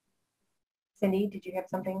 Cindy, did you have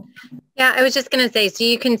something? Yeah, I was just going to say, so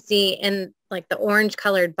you can see in like the orange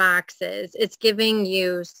colored boxes, it's giving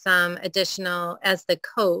you some additional, as the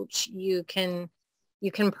coach, you can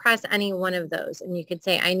press any one of those and you could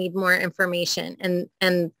say, I need more information.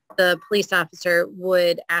 And the police officer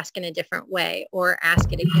would ask in a different way or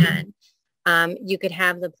ask it again. You could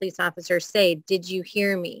have the police officer say, did you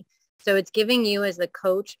hear me? So it's giving you as the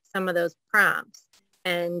coach some of those prompts.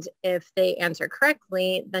 And if they answer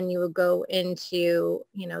correctly, then you would go into,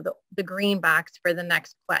 the green box for the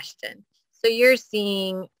next question. So you're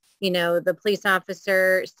seeing, the police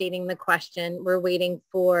officer stating the question. We're waiting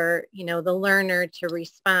for, the learner to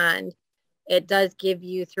respond. It does give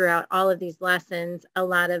you throughout all of these lessons a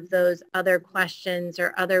lot of those other questions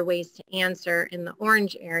or other ways to answer in the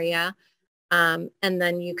orange area. And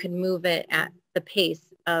then you can move it at the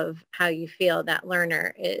pace of how you feel that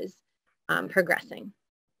learner is progressing.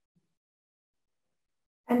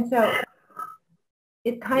 And so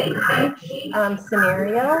it kind of, each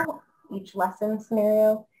scenario, each lesson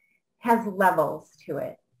scenario has levels to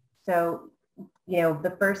it. So,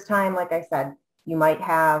 the first time, like I said, you might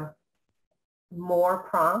have more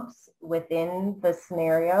prompts within the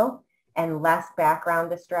scenario and less background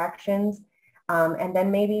distractions. And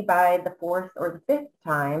then maybe by the fourth or the fifth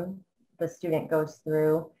time the student goes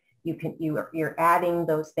through, you're adding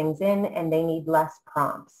those things in and they need less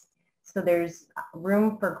prompts. So there's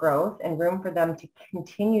room for growth and room for them to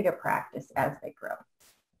continue to practice as they grow.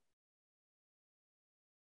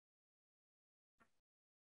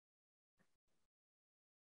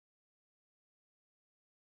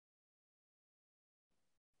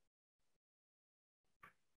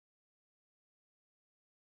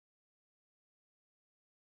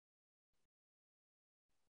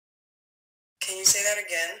 Can you say that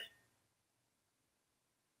again?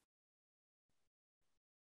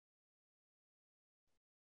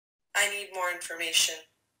 I need more information.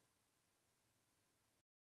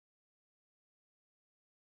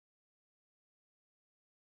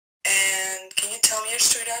 And can you tell me your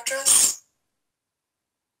street address?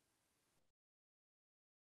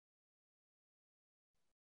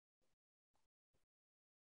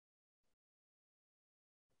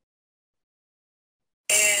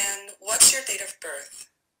 And what's your date of birth?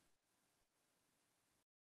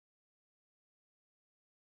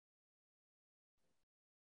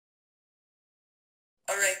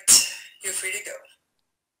 All right, you're free to go.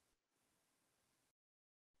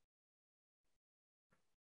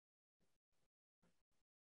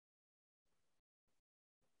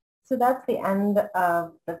 So that's the end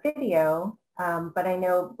of the video, but I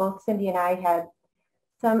know both Cindy and I had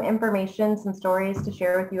some information, some stories to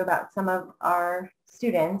share with you about some of our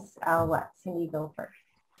students. I'll let Cindy go first.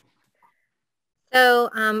 So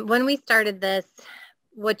when we started this,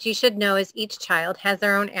 what you should know is each child has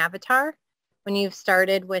their own avatar. When you've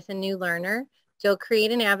started with a new learner, you'll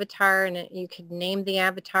create an avatar and you could name the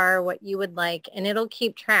avatar what you would like, and it'll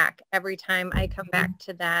keep track every time I come back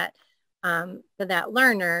to that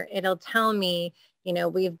learner. It'll tell me,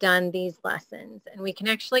 we've done these lessons, and we can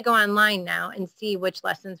actually go online now and see which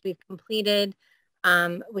lessons we've completed.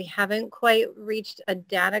 We haven't quite reached a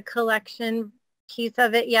data collection piece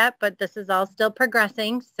of it yet, but this is all still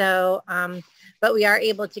progressing. So, but we are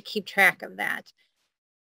able to keep track of that.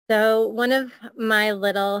 So one of my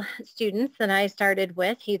little students that I started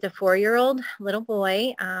with, he's a 4-year-old little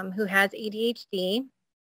boy who has ADHD,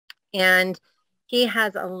 and he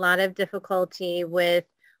has a lot of difficulty with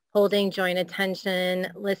holding joint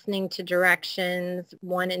attention, listening to directions,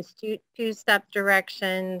 1- and 2-step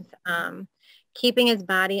directions, keeping his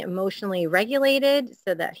body emotionally regulated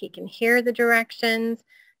so that he can hear the directions.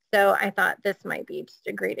 So I thought this might be just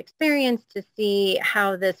a great experience to see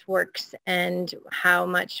how this works and how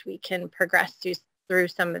much we can progress through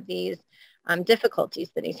some of these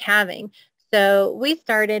difficulties that he's having. So we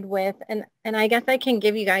started with, and I guess I can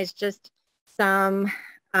give you guys just some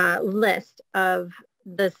list of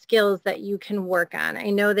the skills that you can work on.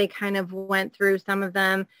 I know they kind of went through some of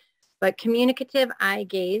them, but communicative eye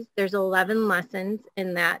gaze, there's 11 lessons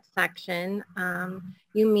in that section.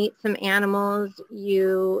 You meet some animals,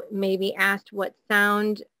 you may be asked what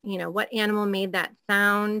sound, what animal made that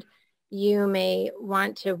sound. You may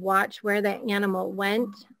want to watch where that animal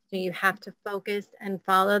went, so you have to focus and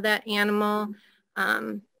follow that animal.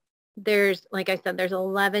 There's, like I said, there's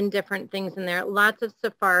 11 different things in there. Lots of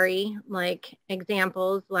safari, like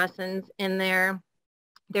examples, lessons in there.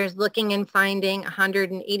 There's looking and finding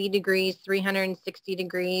 180 degrees, 360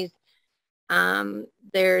 degrees.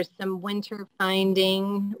 There's some winter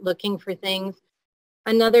finding, looking for things.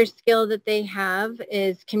 Another skill that they have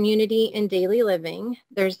is community and daily living.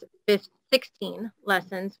 There's 16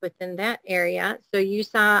 lessons within that area. So you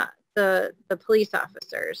saw the police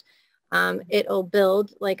officers. It'll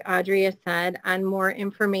build, like Audrea said, on more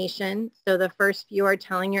information. So the first few are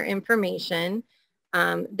telling your information.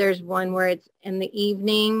 There's one where it's in the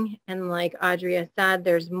evening, and like Audrea said,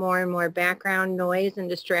 there's more and more background noise and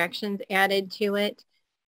distractions added to it.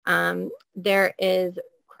 There is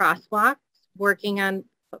crosswalks, working on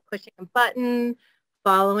pushing a button,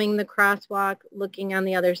 following the crosswalk, looking on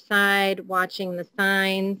the other side, watching the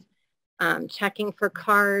signs, checking for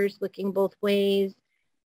cars, looking both ways.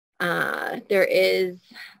 There is,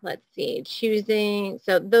 let's see, choosing,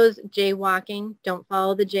 so those jaywalking, don't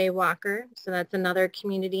follow the jaywalker. So that's another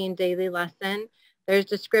community and daily lesson. There's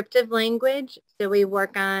descriptive language. So we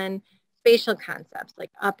work on spatial concepts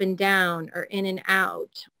like up and down or in and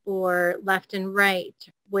out or left and right.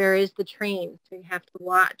 Where is the train? So you have to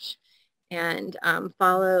watch and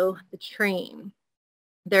follow the train.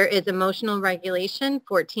 There is emotional regulation,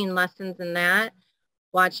 14 lessons in that.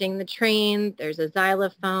 Watching the train, there's a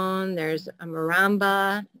xylophone, there's a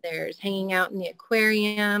maramba, there's hanging out in the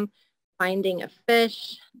aquarium, finding a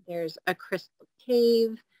fish, there's a crystal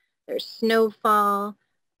cave, there's snowfall.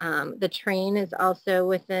 The train is also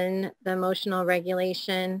within the emotional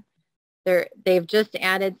regulation. They've just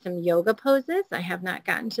added some yoga poses. I have not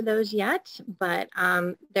gotten to those yet, but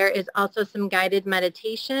there is also some guided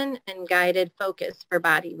meditation and guided focus for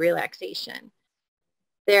body relaxation.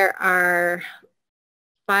 There are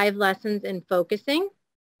 5 lessons in focusing.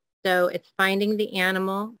 So it's finding the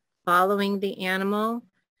animal, following the animal,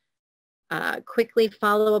 quickly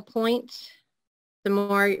follow a point, some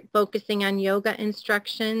more focusing on yoga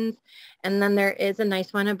instructions. And then there is a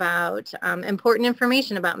nice one about important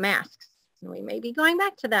information about masks. And we may be going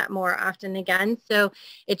back to that more often again. So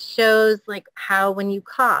it shows like how when you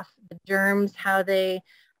cough, the germs, how they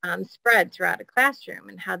spread throughout a classroom,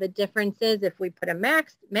 and how the difference is if we put a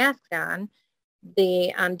mask on,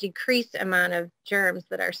 the decreased amount of germs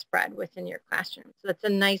that are spread within your classroom. So that's a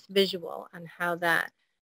nice visual on how that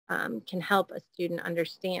can help a student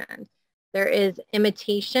understand. There is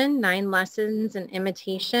imitation, 9 lessons in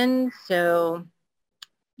imitation. So,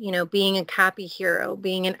 being a copy hero,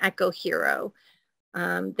 being an echo hero.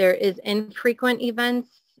 There is infrequent events,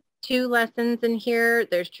 2 lessons in here.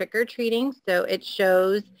 There's trick-or-treating, so it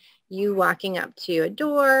shows you walking up to a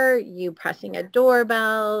door, you pressing a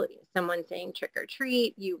doorbell, someone saying trick or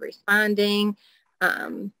treat, you responding,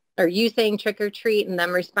 or you saying trick or treat and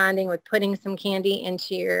them responding with putting some candy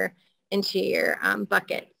into your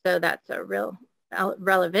bucket. So that's a real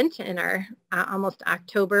relevant in our almost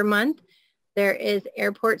October month. There is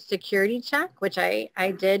airport security check, which I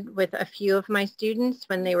did with a few of my students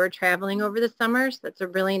when they were traveling over the summers. That's a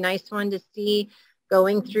really nice one to see,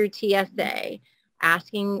 going through TSA.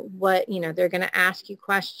 Asking what, they're going to ask you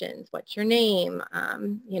questions. What's your name?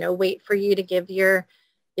 Wait for you to give your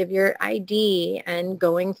ID, and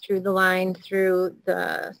going through the line through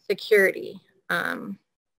the security.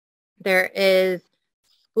 There is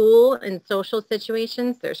school and social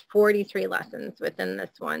situations. There's 43 lessons within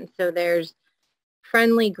this one. So there's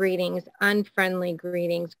friendly greetings, unfriendly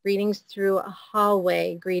greetings, greetings through a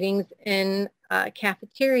hallway, greetings in a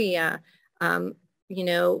cafeteria,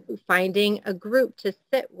 finding a group to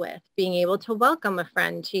sit with, being able to welcome a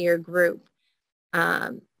friend to your group,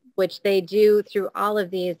 which they do through all of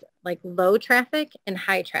these, like low traffic and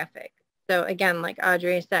high traffic. So again, like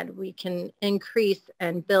Audrea said, we can increase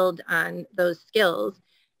and build on those skills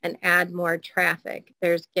and add more traffic.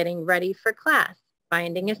 There's getting ready for class,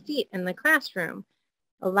 finding a seat in the classroom.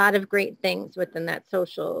 A lot of great things within that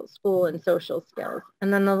social school and social skills.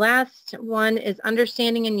 And then the last one is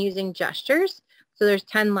understanding and using gestures. So there's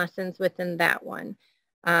 10 lessons within that one.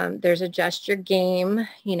 There's a gesture game,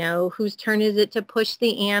 whose turn is it to push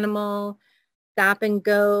the animal, stop and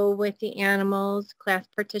go with the animals, class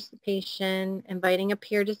participation, inviting a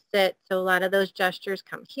peer to sit. So a lot of those gestures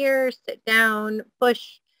come here, sit down,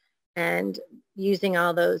 push, and using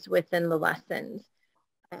all those within the lessons.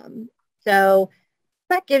 So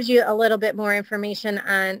that gives you a little bit more information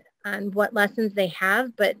on what lessons they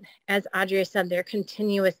have, but as Audrea said, they're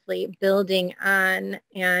continuously building on.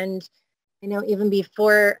 And I know even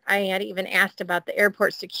before I had even asked about the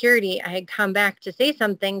airport security, I had come back to say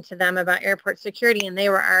something to them about airport security, and they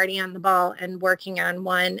were already on the ball and working on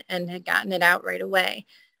one and had gotten it out right away.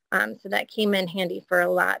 So that came in handy for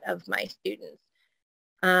a lot of my students.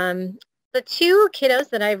 The two kiddos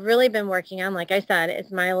that I've really been working on, like I said,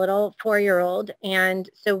 is my little 4-year-old. And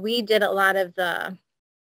so we did a lot of the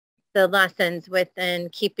lessons within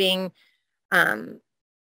keeping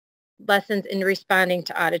lessons in responding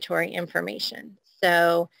to auditory information.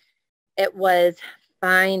 So it was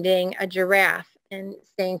finding a giraffe and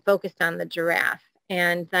staying focused on the giraffe,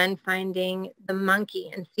 and then finding the monkey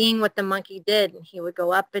and seeing what the monkey did. And he would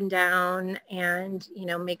go up and down and, you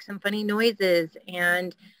know, make some funny noises.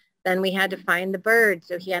 And then we had to find the bird.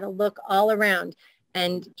 So he had to look all around.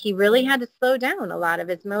 And he really had to slow down a lot of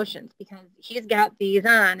his motions because he's got these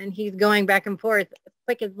on and he's going back and forth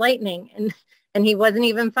quick as lightning. And he wasn't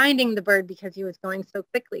even finding the bird because he was going so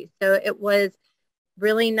quickly. So it was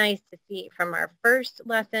really nice to see from our first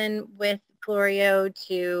lesson with Florio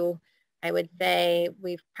to, I would say,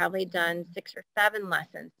 we've probably done 6 or 7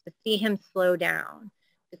 lessons, to see him slow down,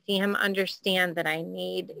 to see him understand that I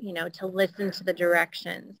need, you know, to listen to the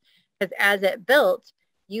directions. Because as it built,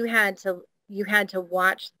 you had to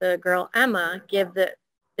watch the girl Emma give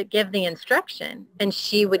the instruction, and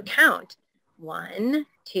she would count 1,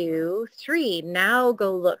 2, 3. Now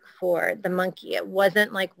go look for the monkey. It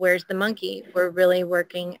wasn't like, where's the monkey? We're really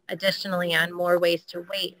working additionally on more ways to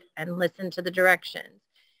wait and listen to the directions.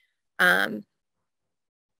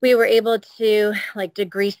 We were able to like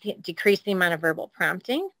decrease the amount of verbal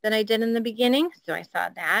prompting that I did in the beginning. So I saw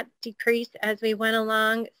that decrease as we went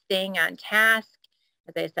along, staying on task,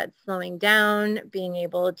 as I said, slowing down, being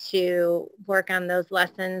able to work on those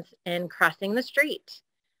lessons and crossing the street.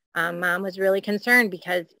 Mom was really concerned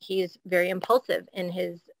because he's very impulsive in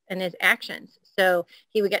his actions. So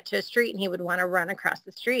he would get to a street and he would want to run across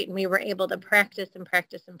the street, and we were able to practice and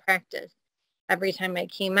practice and practice every time I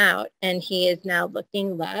came out. And he is now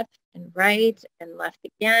looking left and right and left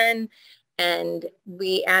again. And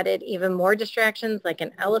we added even more distractions, like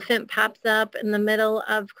an elephant pops up in the middle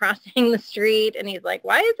of crossing the street. And he's like,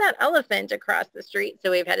 why is that elephant across the street?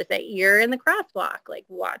 So we've had to say, you're in the crosswalk, like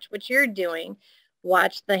watch what you're doing.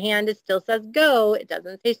 Watch the hand, it still says go. It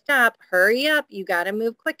doesn't say stop. Hurry up. You got to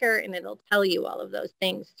move quicker. And it'll tell you all of those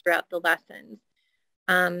things throughout the lessons.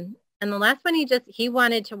 And the last one, he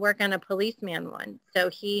wanted to work on a policeman one. So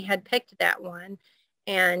he had picked that one,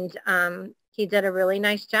 and he did a really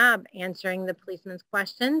nice job answering the policeman's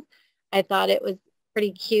questions. I thought it was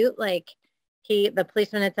pretty cute. Like the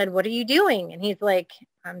policeman had said, what are you doing? And he's like,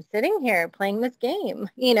 I'm sitting here playing this game,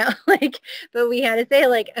 you know, like, but we had to say,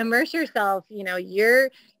 like, immerse yourself, you know, you're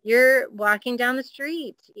walking down the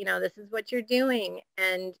street, you know, this is what you're doing.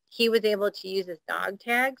 And he was able to use his dog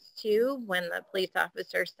tags too, when the police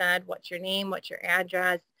officer said, what's your name, what's your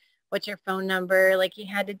address, what's your phone number? Like, he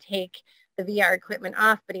had to take the VR equipment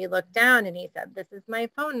off, but he looked down and he said, this is my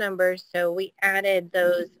phone number. So we added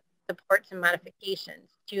those supports and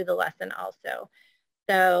modifications to the lesson also.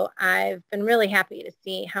 So I've been really happy to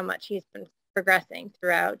see how much he's been progressing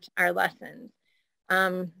throughout our lessons.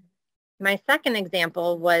 My second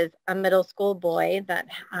example was a middle school boy that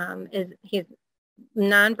he's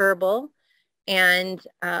nonverbal, and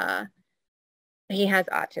he has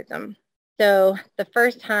autism. So the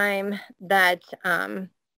first time that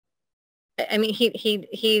I mean,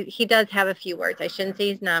 he does have a few words. I shouldn't say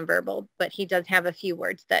he's nonverbal, but he does have a few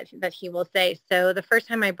words that he will say. So the first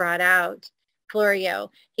time I brought out Florio,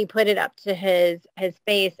 he put it up to his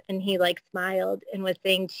face, and he like smiled and was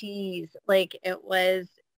saying cheese. Like it was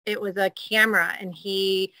a camera, and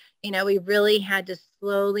he, you know, we really had to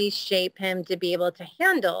slowly shape him to be able to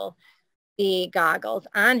handle the goggles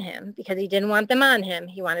on him, because he didn't want them on him.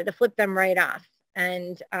 He wanted to flip them right off.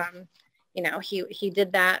 And you know, he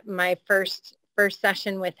did that my first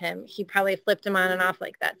session with him. He probably flipped them on and off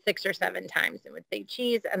like that 6 or 7 times, and would say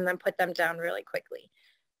cheese and then put them down really quickly.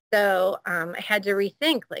 So I had to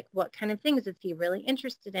rethink, like, what kind of things is he really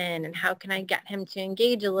interested in, and how can I get him to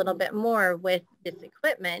engage a little bit more with this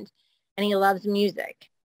equipment? And he loves music.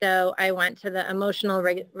 So I went to the emotional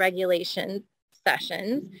regulation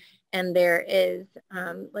sessions, and there is,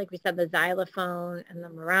 like we said, the xylophone and the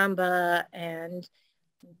marimba, and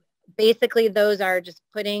basically those are just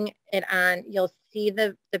putting it on. You'll see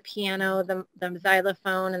the piano, the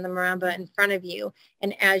xylophone, and the marimba in front of you.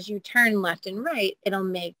 And as you turn left and right, it'll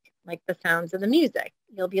make like the sounds of the music.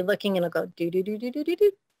 You'll be looking and it'll go do do do do do do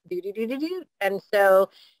do do do do do do. And so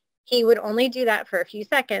he would only do that for a few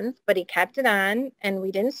seconds, but he kept it on, and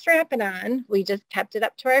we didn't strap it on. We just kept it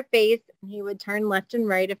up to our face, and he would turn left and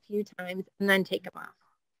right a few times and then take them off.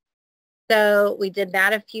 So we did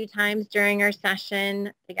that a few times during our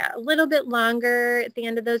session. They got a little bit longer at the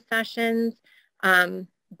end of those sessions,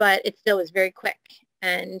 but it still was very quick.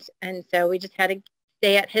 And so we just had to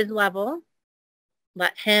stay at his level,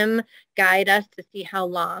 let him guide us to see how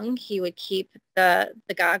long he would keep the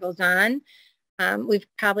goggles on. We've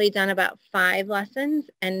probably done about 5 lessons,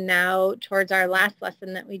 and now towards our last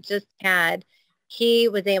lesson that we just had, he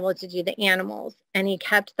was able to do the animals, and he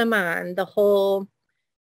kept them on the whole,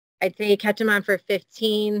 I'd say he kept them on for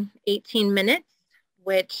 15, 18 minutes,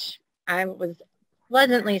 which I was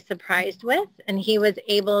pleasantly surprised with, and he was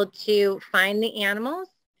able to find the animals.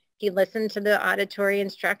 He listened to the auditory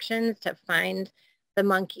instructions to find the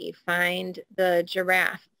monkey, find the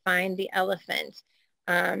giraffe, find the elephant.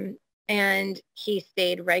 And he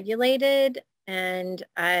stayed regulated, and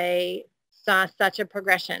I saw such a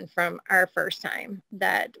progression from our first time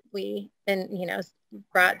that we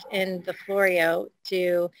brought in the Florio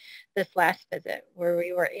to this last visit, where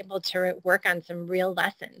we were able to work on some real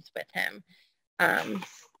lessons with him.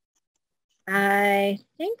 I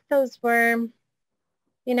think those were,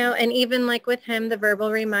 and even like with him, the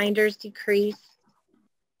verbal reminders decreased.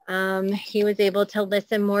 He was able to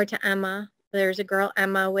listen more to Emma. There's a girl,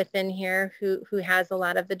 Emma, within here who has a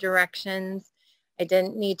lot of the directions. I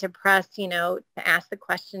didn't need to press, to ask the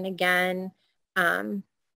question again.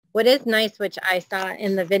 What is nice, which I saw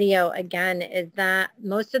in the video again, is that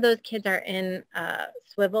most of those kids are in a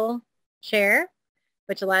swivel chair,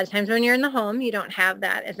 which a lot of times when you're in the home, you don't have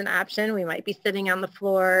that as an option. We might be sitting on the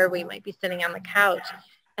floor. We might be sitting on the couch.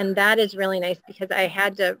 And that is really nice because I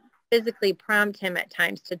had to physically prompt him at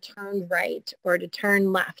times to turn right or to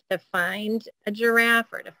turn left to find a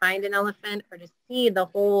giraffe or to find an elephant or to see the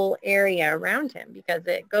whole area around him, because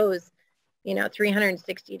it goes,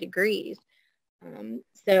 360 degrees.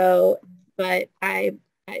 But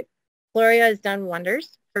Florio has done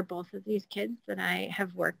wonders for both of these kids that I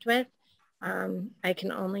have worked with. I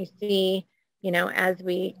can only see, as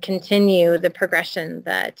we continue the progression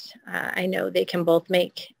that I know they can both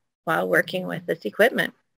make while working with this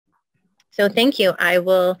equipment. So thank you. I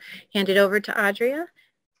will hand it over to Audrea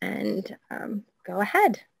and go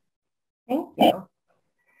ahead. Thank you.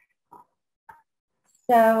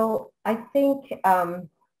 So I think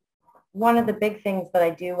one of the big things that I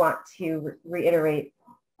do want to reiterate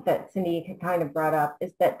that Cindy kind of brought up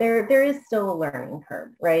is that there is still a learning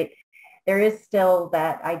curve, right? There is still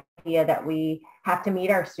that idea that we have to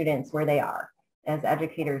meet our students where they are. As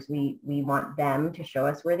educators, we want them to show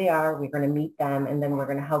us where they are. We're going to meet them, and then we're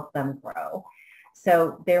going to help them grow.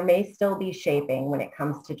 So there may still be shaping when it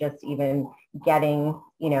comes to just even getting,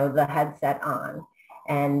 the headset on.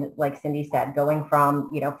 And like Cindy said, going from,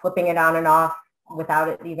 flipping it on and off without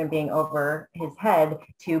it even being over his head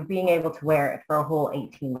to being able to wear it for a whole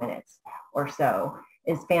 18 minutes or so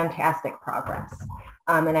is fantastic progress.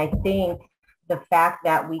 And I think the fact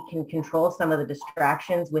that we can control some of the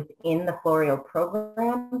distractions within the Florio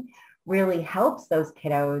program really helps those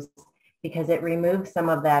kiddos because it removes some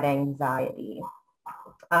of that anxiety.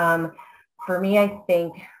 For me, I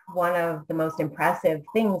think one of the most impressive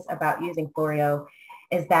things about using Florio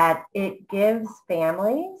is that it gives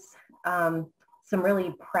families some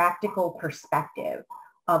really practical perspective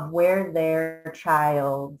of where their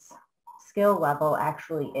child's skill level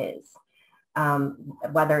actually is,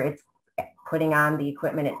 whether it's putting on the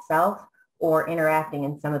equipment itself or interacting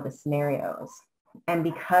in some of the scenarios. And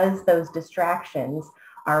because those distractions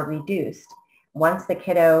are reduced, once the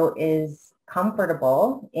kiddo is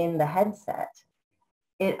comfortable in the headset,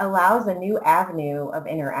 it allows a new avenue of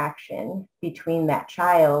interaction between that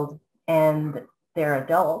child and their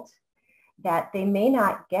adult that they may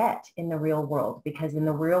not get in the real world, because in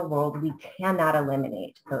the real world, we cannot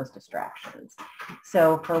eliminate those distractions.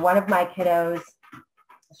 So for one of my kiddos,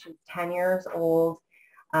 she's 10 years old.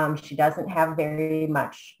 She doesn't have very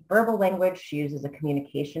much verbal language. She uses a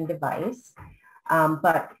communication device.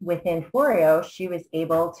 But within Florio, she was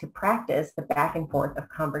able to practice the back and forth of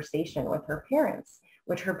conversation with her parents,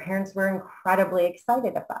 which her parents were incredibly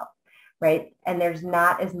excited about, right? And there's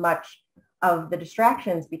not as much of the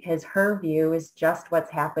distractions because her view is just what's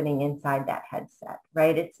happening inside that headset,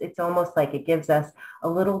 right? It's almost like it gives us a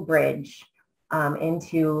little bridge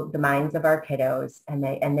into the minds of our kiddos, and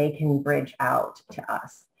they can bridge out to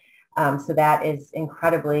us. So that is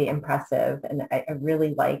incredibly impressive. And I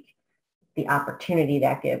really like the opportunity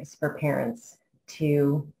that gives for parents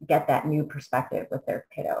to get that new perspective with their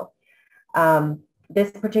kiddo.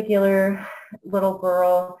 This particular little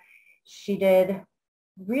girl, she did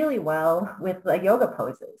really well with the yoga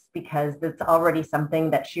poses because that's already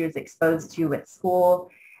something that she was exposed to at school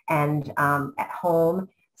and at home.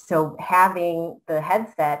 So having the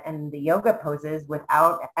headset and the yoga poses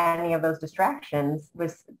without any of those distractions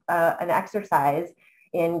was an exercise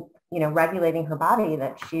in, regulating her body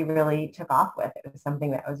that she really took off with. It was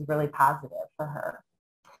something that was really positive for her.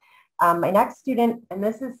 My next student, and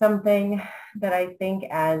this is something that I think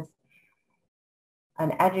as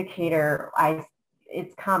an educator,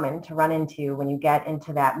 it's common to run into when you get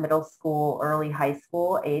into that middle school, early high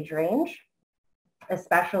school age range,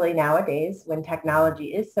 especially nowadays when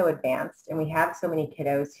technology is so advanced and we have so many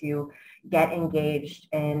kiddos who get engaged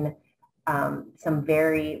in some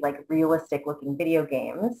very realistic looking video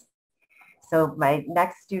games. So my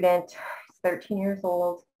next student is 13 years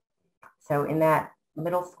old. So in that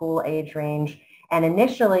middle school age range. And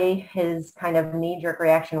initially his kind of knee-jerk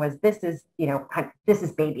reaction was, this is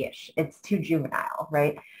babyish. It's too juvenile,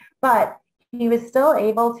 right? But he was still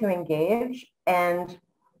able to engage, and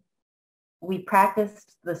we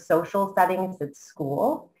practiced the social settings at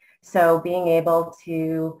school. So being able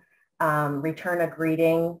to return a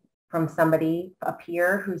greeting from somebody, a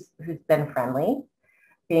peer who's been friendly,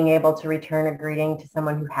 being able to return a greeting to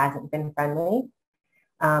someone who hasn't been friendly,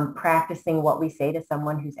 practicing what we say to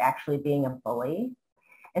someone who's actually being a bully.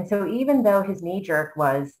 And so even though his knee jerk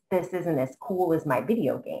was, this isn't as cool as my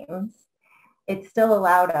video games, it still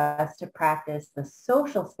allowed us to practice the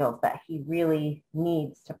social skills that he really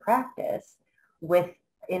needs to practice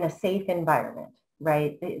in a safe environment,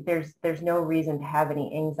 right? There's no reason to have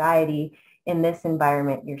any anxiety in this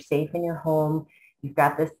environment. You're safe in your home. You've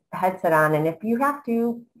got this headset on, and if you have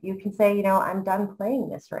to, you can say, I'm done playing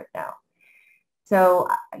this right now. So,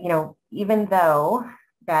 even though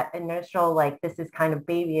that initial, this is kind of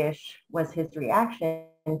babyish was his reaction,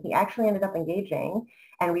 he actually ended up engaging,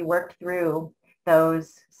 and we worked through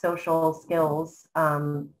those social skills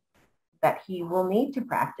that he will need to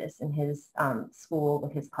practice in his school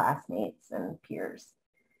with his classmates and peers.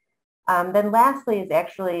 Then lastly is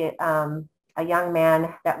actually a young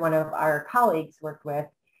man that one of our colleagues worked with.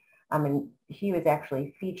 And he was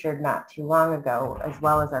actually featured not too long ago, as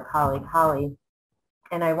well as our colleague Holly.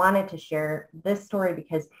 And I wanted to share this story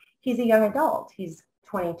because he's a young adult. He's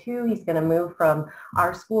 22. He's going to move from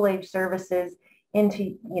our school age services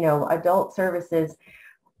into, adult services.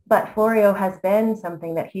 But Florio has been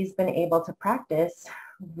something that he's been able to practice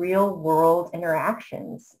real world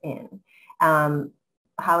interactions in.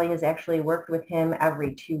 Holly has actually worked with him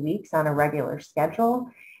every 2 weeks on a regular schedule.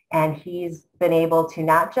 And he's been able to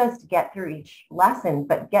not just get through each lesson,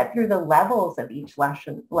 but get through the levels of each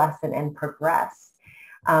lesson and progress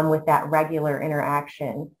with that regular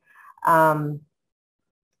interaction.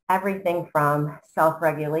 Everything from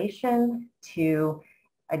self-regulation to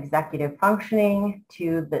executive functioning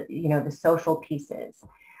to the social pieces.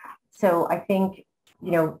 So I think,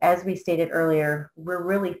 as we stated earlier, we're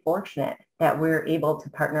really fortunate that we're able to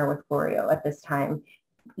partner with Florio at this time,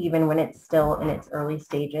 even when it's still in its early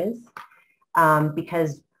stages,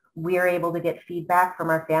 because we're able to get feedback from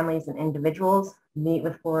our families and individuals, meet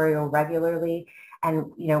with Florio regularly,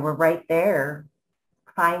 and we're right there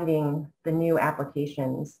finding the new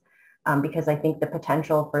applications, because I think the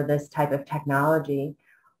potential for this type of technology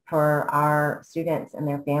for our students and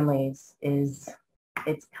their families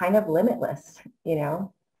it's kind of limitless,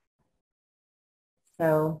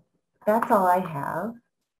 So that's all I have.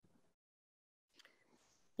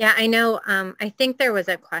 Yeah, I know. I think there was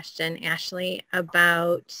a question, Ashley,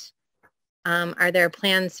 about are there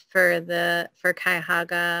plans for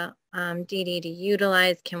Cuyahoga DD to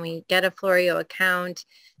utilize? Can we get a Florio account?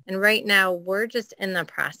 And right now, we're just in the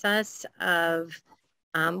process of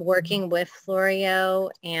working with Florio,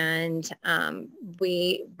 and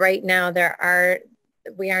we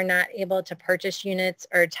are not able to purchase units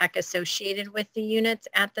or tech associated with the units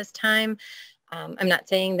at this time. I'm not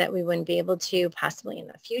saying that we wouldn't be able to possibly in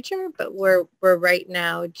the future, but we're right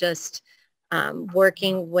now just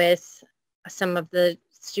working with some of the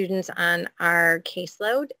students on our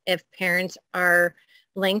caseload. If parents are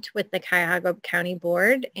linked with the Cuyahoga County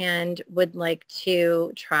Board and would like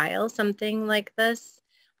to trial something like this,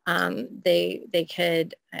 they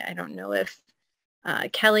could. I don't know if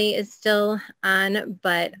Kelly is still on,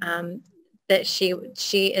 but that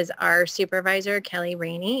she is our supervisor, Kelly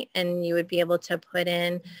Rainey, and you would be able to put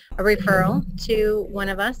in a referral to one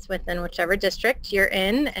of us within whichever district you're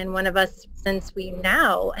in. And one of us, since we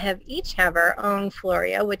now each have our own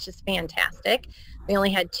Florio, which is fantastic. We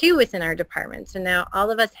only had 2 within our department, so now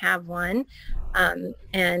all of us have one.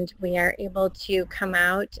 And we are able to come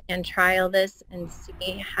out and trial this and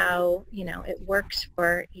see how, it works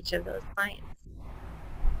for each of those clients.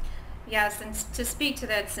 Yes, and to speak to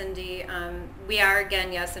that, Cindy, we are,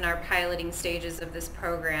 again, yes, in our piloting stages of this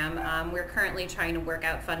program. We're currently trying to work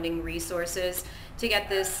out funding resources to get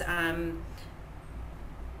this, to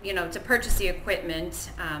purchase the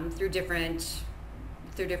equipment through different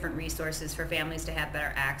resources for families to have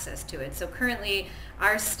better access to it. So currently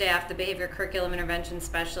our staff, the behavior curriculum intervention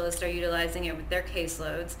specialists, are utilizing it with their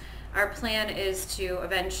caseloads. Our plan is to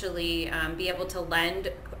eventually be able to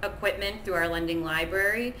lend equipment through our lending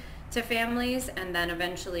library to families, and then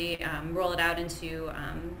eventually roll it out into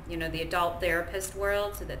the adult therapist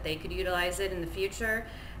world so that they could utilize it in the future.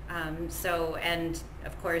 And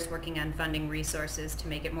of course working on funding resources to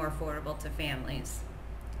make it more affordable to families.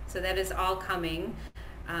 So that is all coming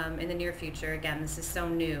in the near future. Again, this is so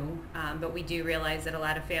new, but we do realize that a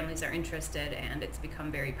lot of families are interested, and it's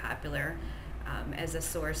become very popular as a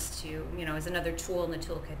source to, as another tool in the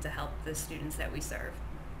toolkit to help the students that we serve.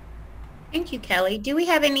 Thank you, Kelly. Do we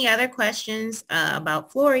have any other questions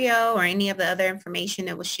about Florio or any of the other information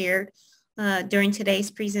that was shared during today's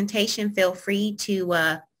presentation? Feel free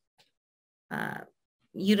to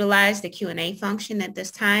utilize the Q&A function at this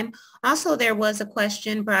time. Also, there was a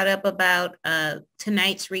question brought up about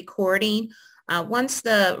tonight's recording. Once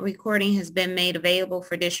the recording has been made available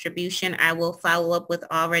for distribution, I will follow up with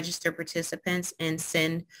all registered participants and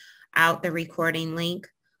send out the recording link.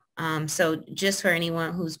 So just for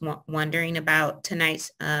anyone who's wondering about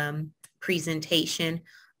tonight's presentation,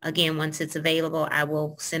 again, once it's available, I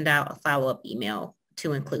will send out a follow-up email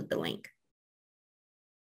to include the link.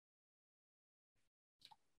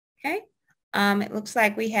 Okay, it looks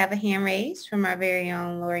like we have a hand raised from our very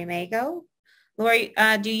own Lori Mago. Lori,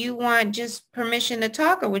 do you want just permission to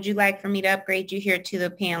talk, or would you like for me to upgrade you here to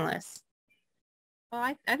the panelists?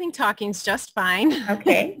 Well, I think talking's just fine.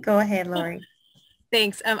 Okay, go ahead, Lori.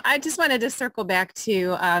 Thanks. I just wanted to circle back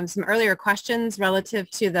to some earlier questions relative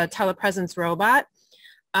to the telepresence robot.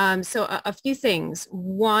 So a few things.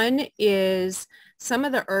 One is some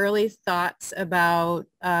of the early thoughts about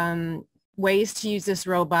ways to use this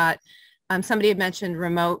robot. Somebody had mentioned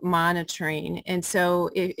remote monitoring. And so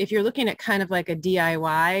if you're looking at kind of like a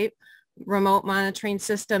DIY remote monitoring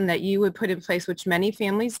system that you would put in place, which many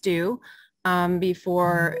families do,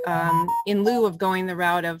 before, in lieu of going the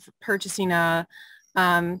route of purchasing a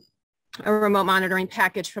remote monitoring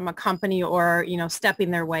package from a company, or stepping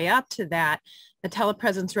their way up to that, the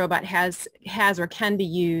telepresence robot has or can be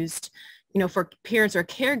used for parents or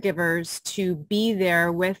caregivers to be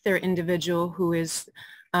there with their individual who is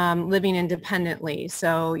living independently.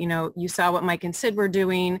 So you saw what Mike and Sid were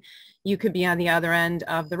doing. You could be on the other end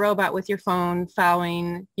of the robot with your phone,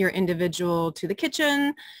 following your individual to the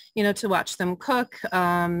kitchen to watch them cook.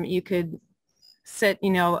 You could sit,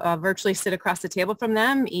 virtually sit across the table from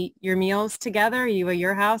them, eat your meals together, you at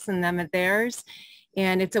your house and them at theirs.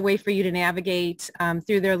 And it's a way for you to navigate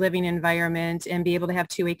through their living environment and be able to have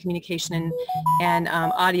two-way communication and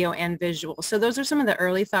audio and visual. So those are some of the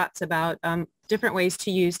early thoughts about different ways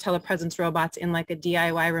to use telepresence robots in like a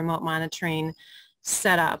DIY remote monitoring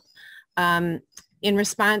setup. In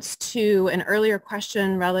response to an earlier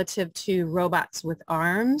question relative to robots with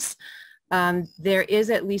arms, there is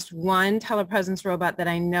at least one telepresence robot that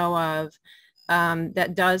I know of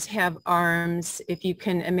that does have arms. If you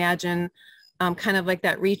can imagine kind of like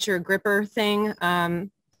that reacher gripper thing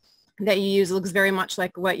that you use, looks very much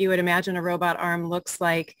like what you would imagine a robot arm looks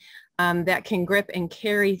like, that can grip and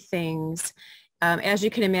carry things. As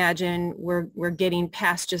you can imagine, we're getting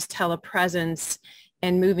past just telepresence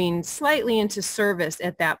and moving slightly into service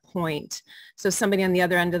at that point. So somebody on the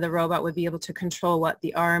other end of the robot would be able to control what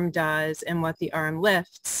the arm does and what the arm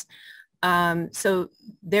lifts. So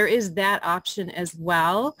there is that option as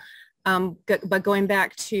well. But going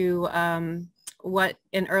back to what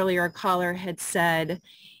an earlier caller had said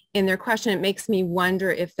in their question, it makes me wonder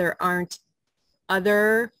if there aren't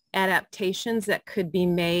other adaptations that could be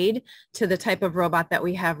made to the type of robot that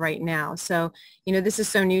we have right now. So, this is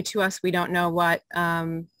so new to us. We don't know what,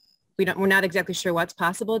 we're not exactly sure what's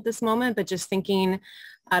possible at this moment, but just thinking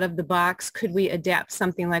out of the box, could we adapt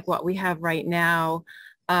something like what we have right now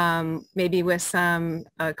maybe with some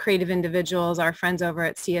creative individuals, our friends over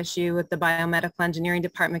at CSU with the biomedical engineering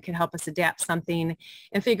department could help us adapt something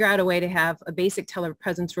and figure out a way to have a basic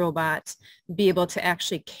telepresence robot be able to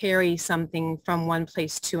actually carry something from one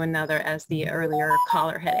place to another, as the earlier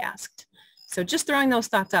caller had asked. So just throwing those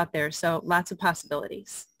thoughts out there. So lots of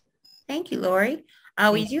possibilities. Thank you, Lori.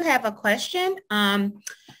 We do have a question.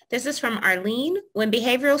 This is from Arlene. When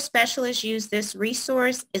behavioral specialists use this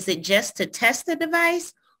resource, is it just to test the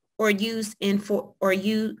device, or are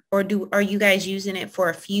you guys using it for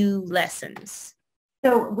a few lessons?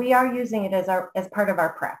 So we are using it as part of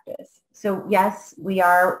our practice. So yes, we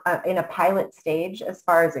are in a pilot stage as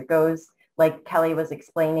far as it goes, like Kelly was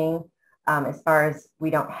explaining, as far as we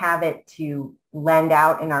don't have it to lend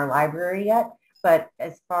out in our library yet. But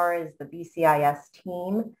as far as the BCIS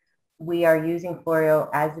team, we are using Florio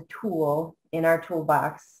as a tool in our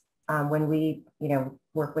toolbox when we,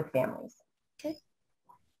 work with families. Okay,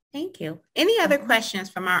 thank you. Any other questions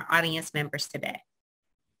from our audience members today?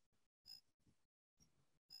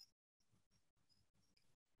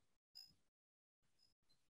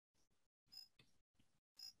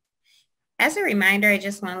 As a reminder, I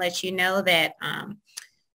just want to let you know that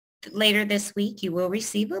later this week, you will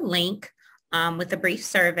receive a link with a brief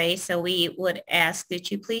survey. So we would ask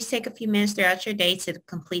that you please take a few minutes throughout your day to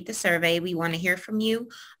complete the survey. We want to hear from you.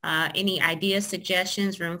 Any ideas,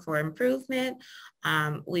 suggestions, room for improvement.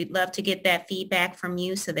 We'd love to get that feedback from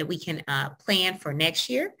you so that we can plan for next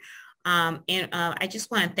year. I just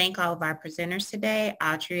want to thank all of our presenters today,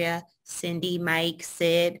 Audrea, Cindy, Mike,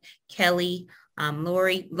 Sid, Kelly,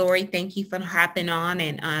 Lori, thank you for hopping on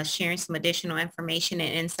and sharing some additional information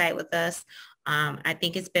and insight with us. I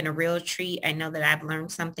think it's been a real treat. I know that I've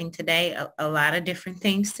learned something today, a lot of different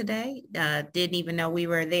things today. Didn't even know we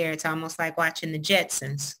were there. It's almost like watching the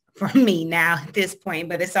Jetsons for me now at this point,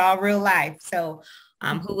 but it's all real life. So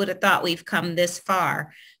who would have thought we've come this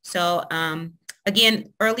far? So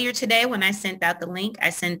again, earlier today when I sent out the link, I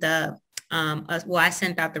sent out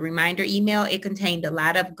the reminder email. It contained a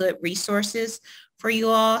lot of good resources for you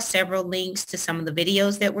all, several links to some of the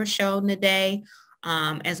videos that were shown today,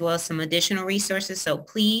 as well as some additional resources. So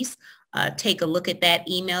please take a look at that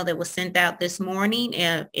email that was sent out this morning.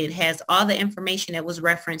 It has all the information that was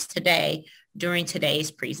referenced today during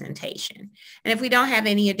today's presentation. And if we don't have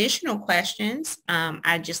any additional questions,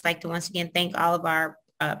 I'd just like to once again thank all of our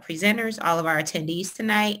presenters, all of our attendees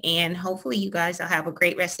tonight, and hopefully you guys will have a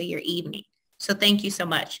great rest of your evening. So thank you so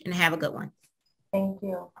much and have a good one. Thank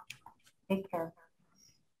you. Take care.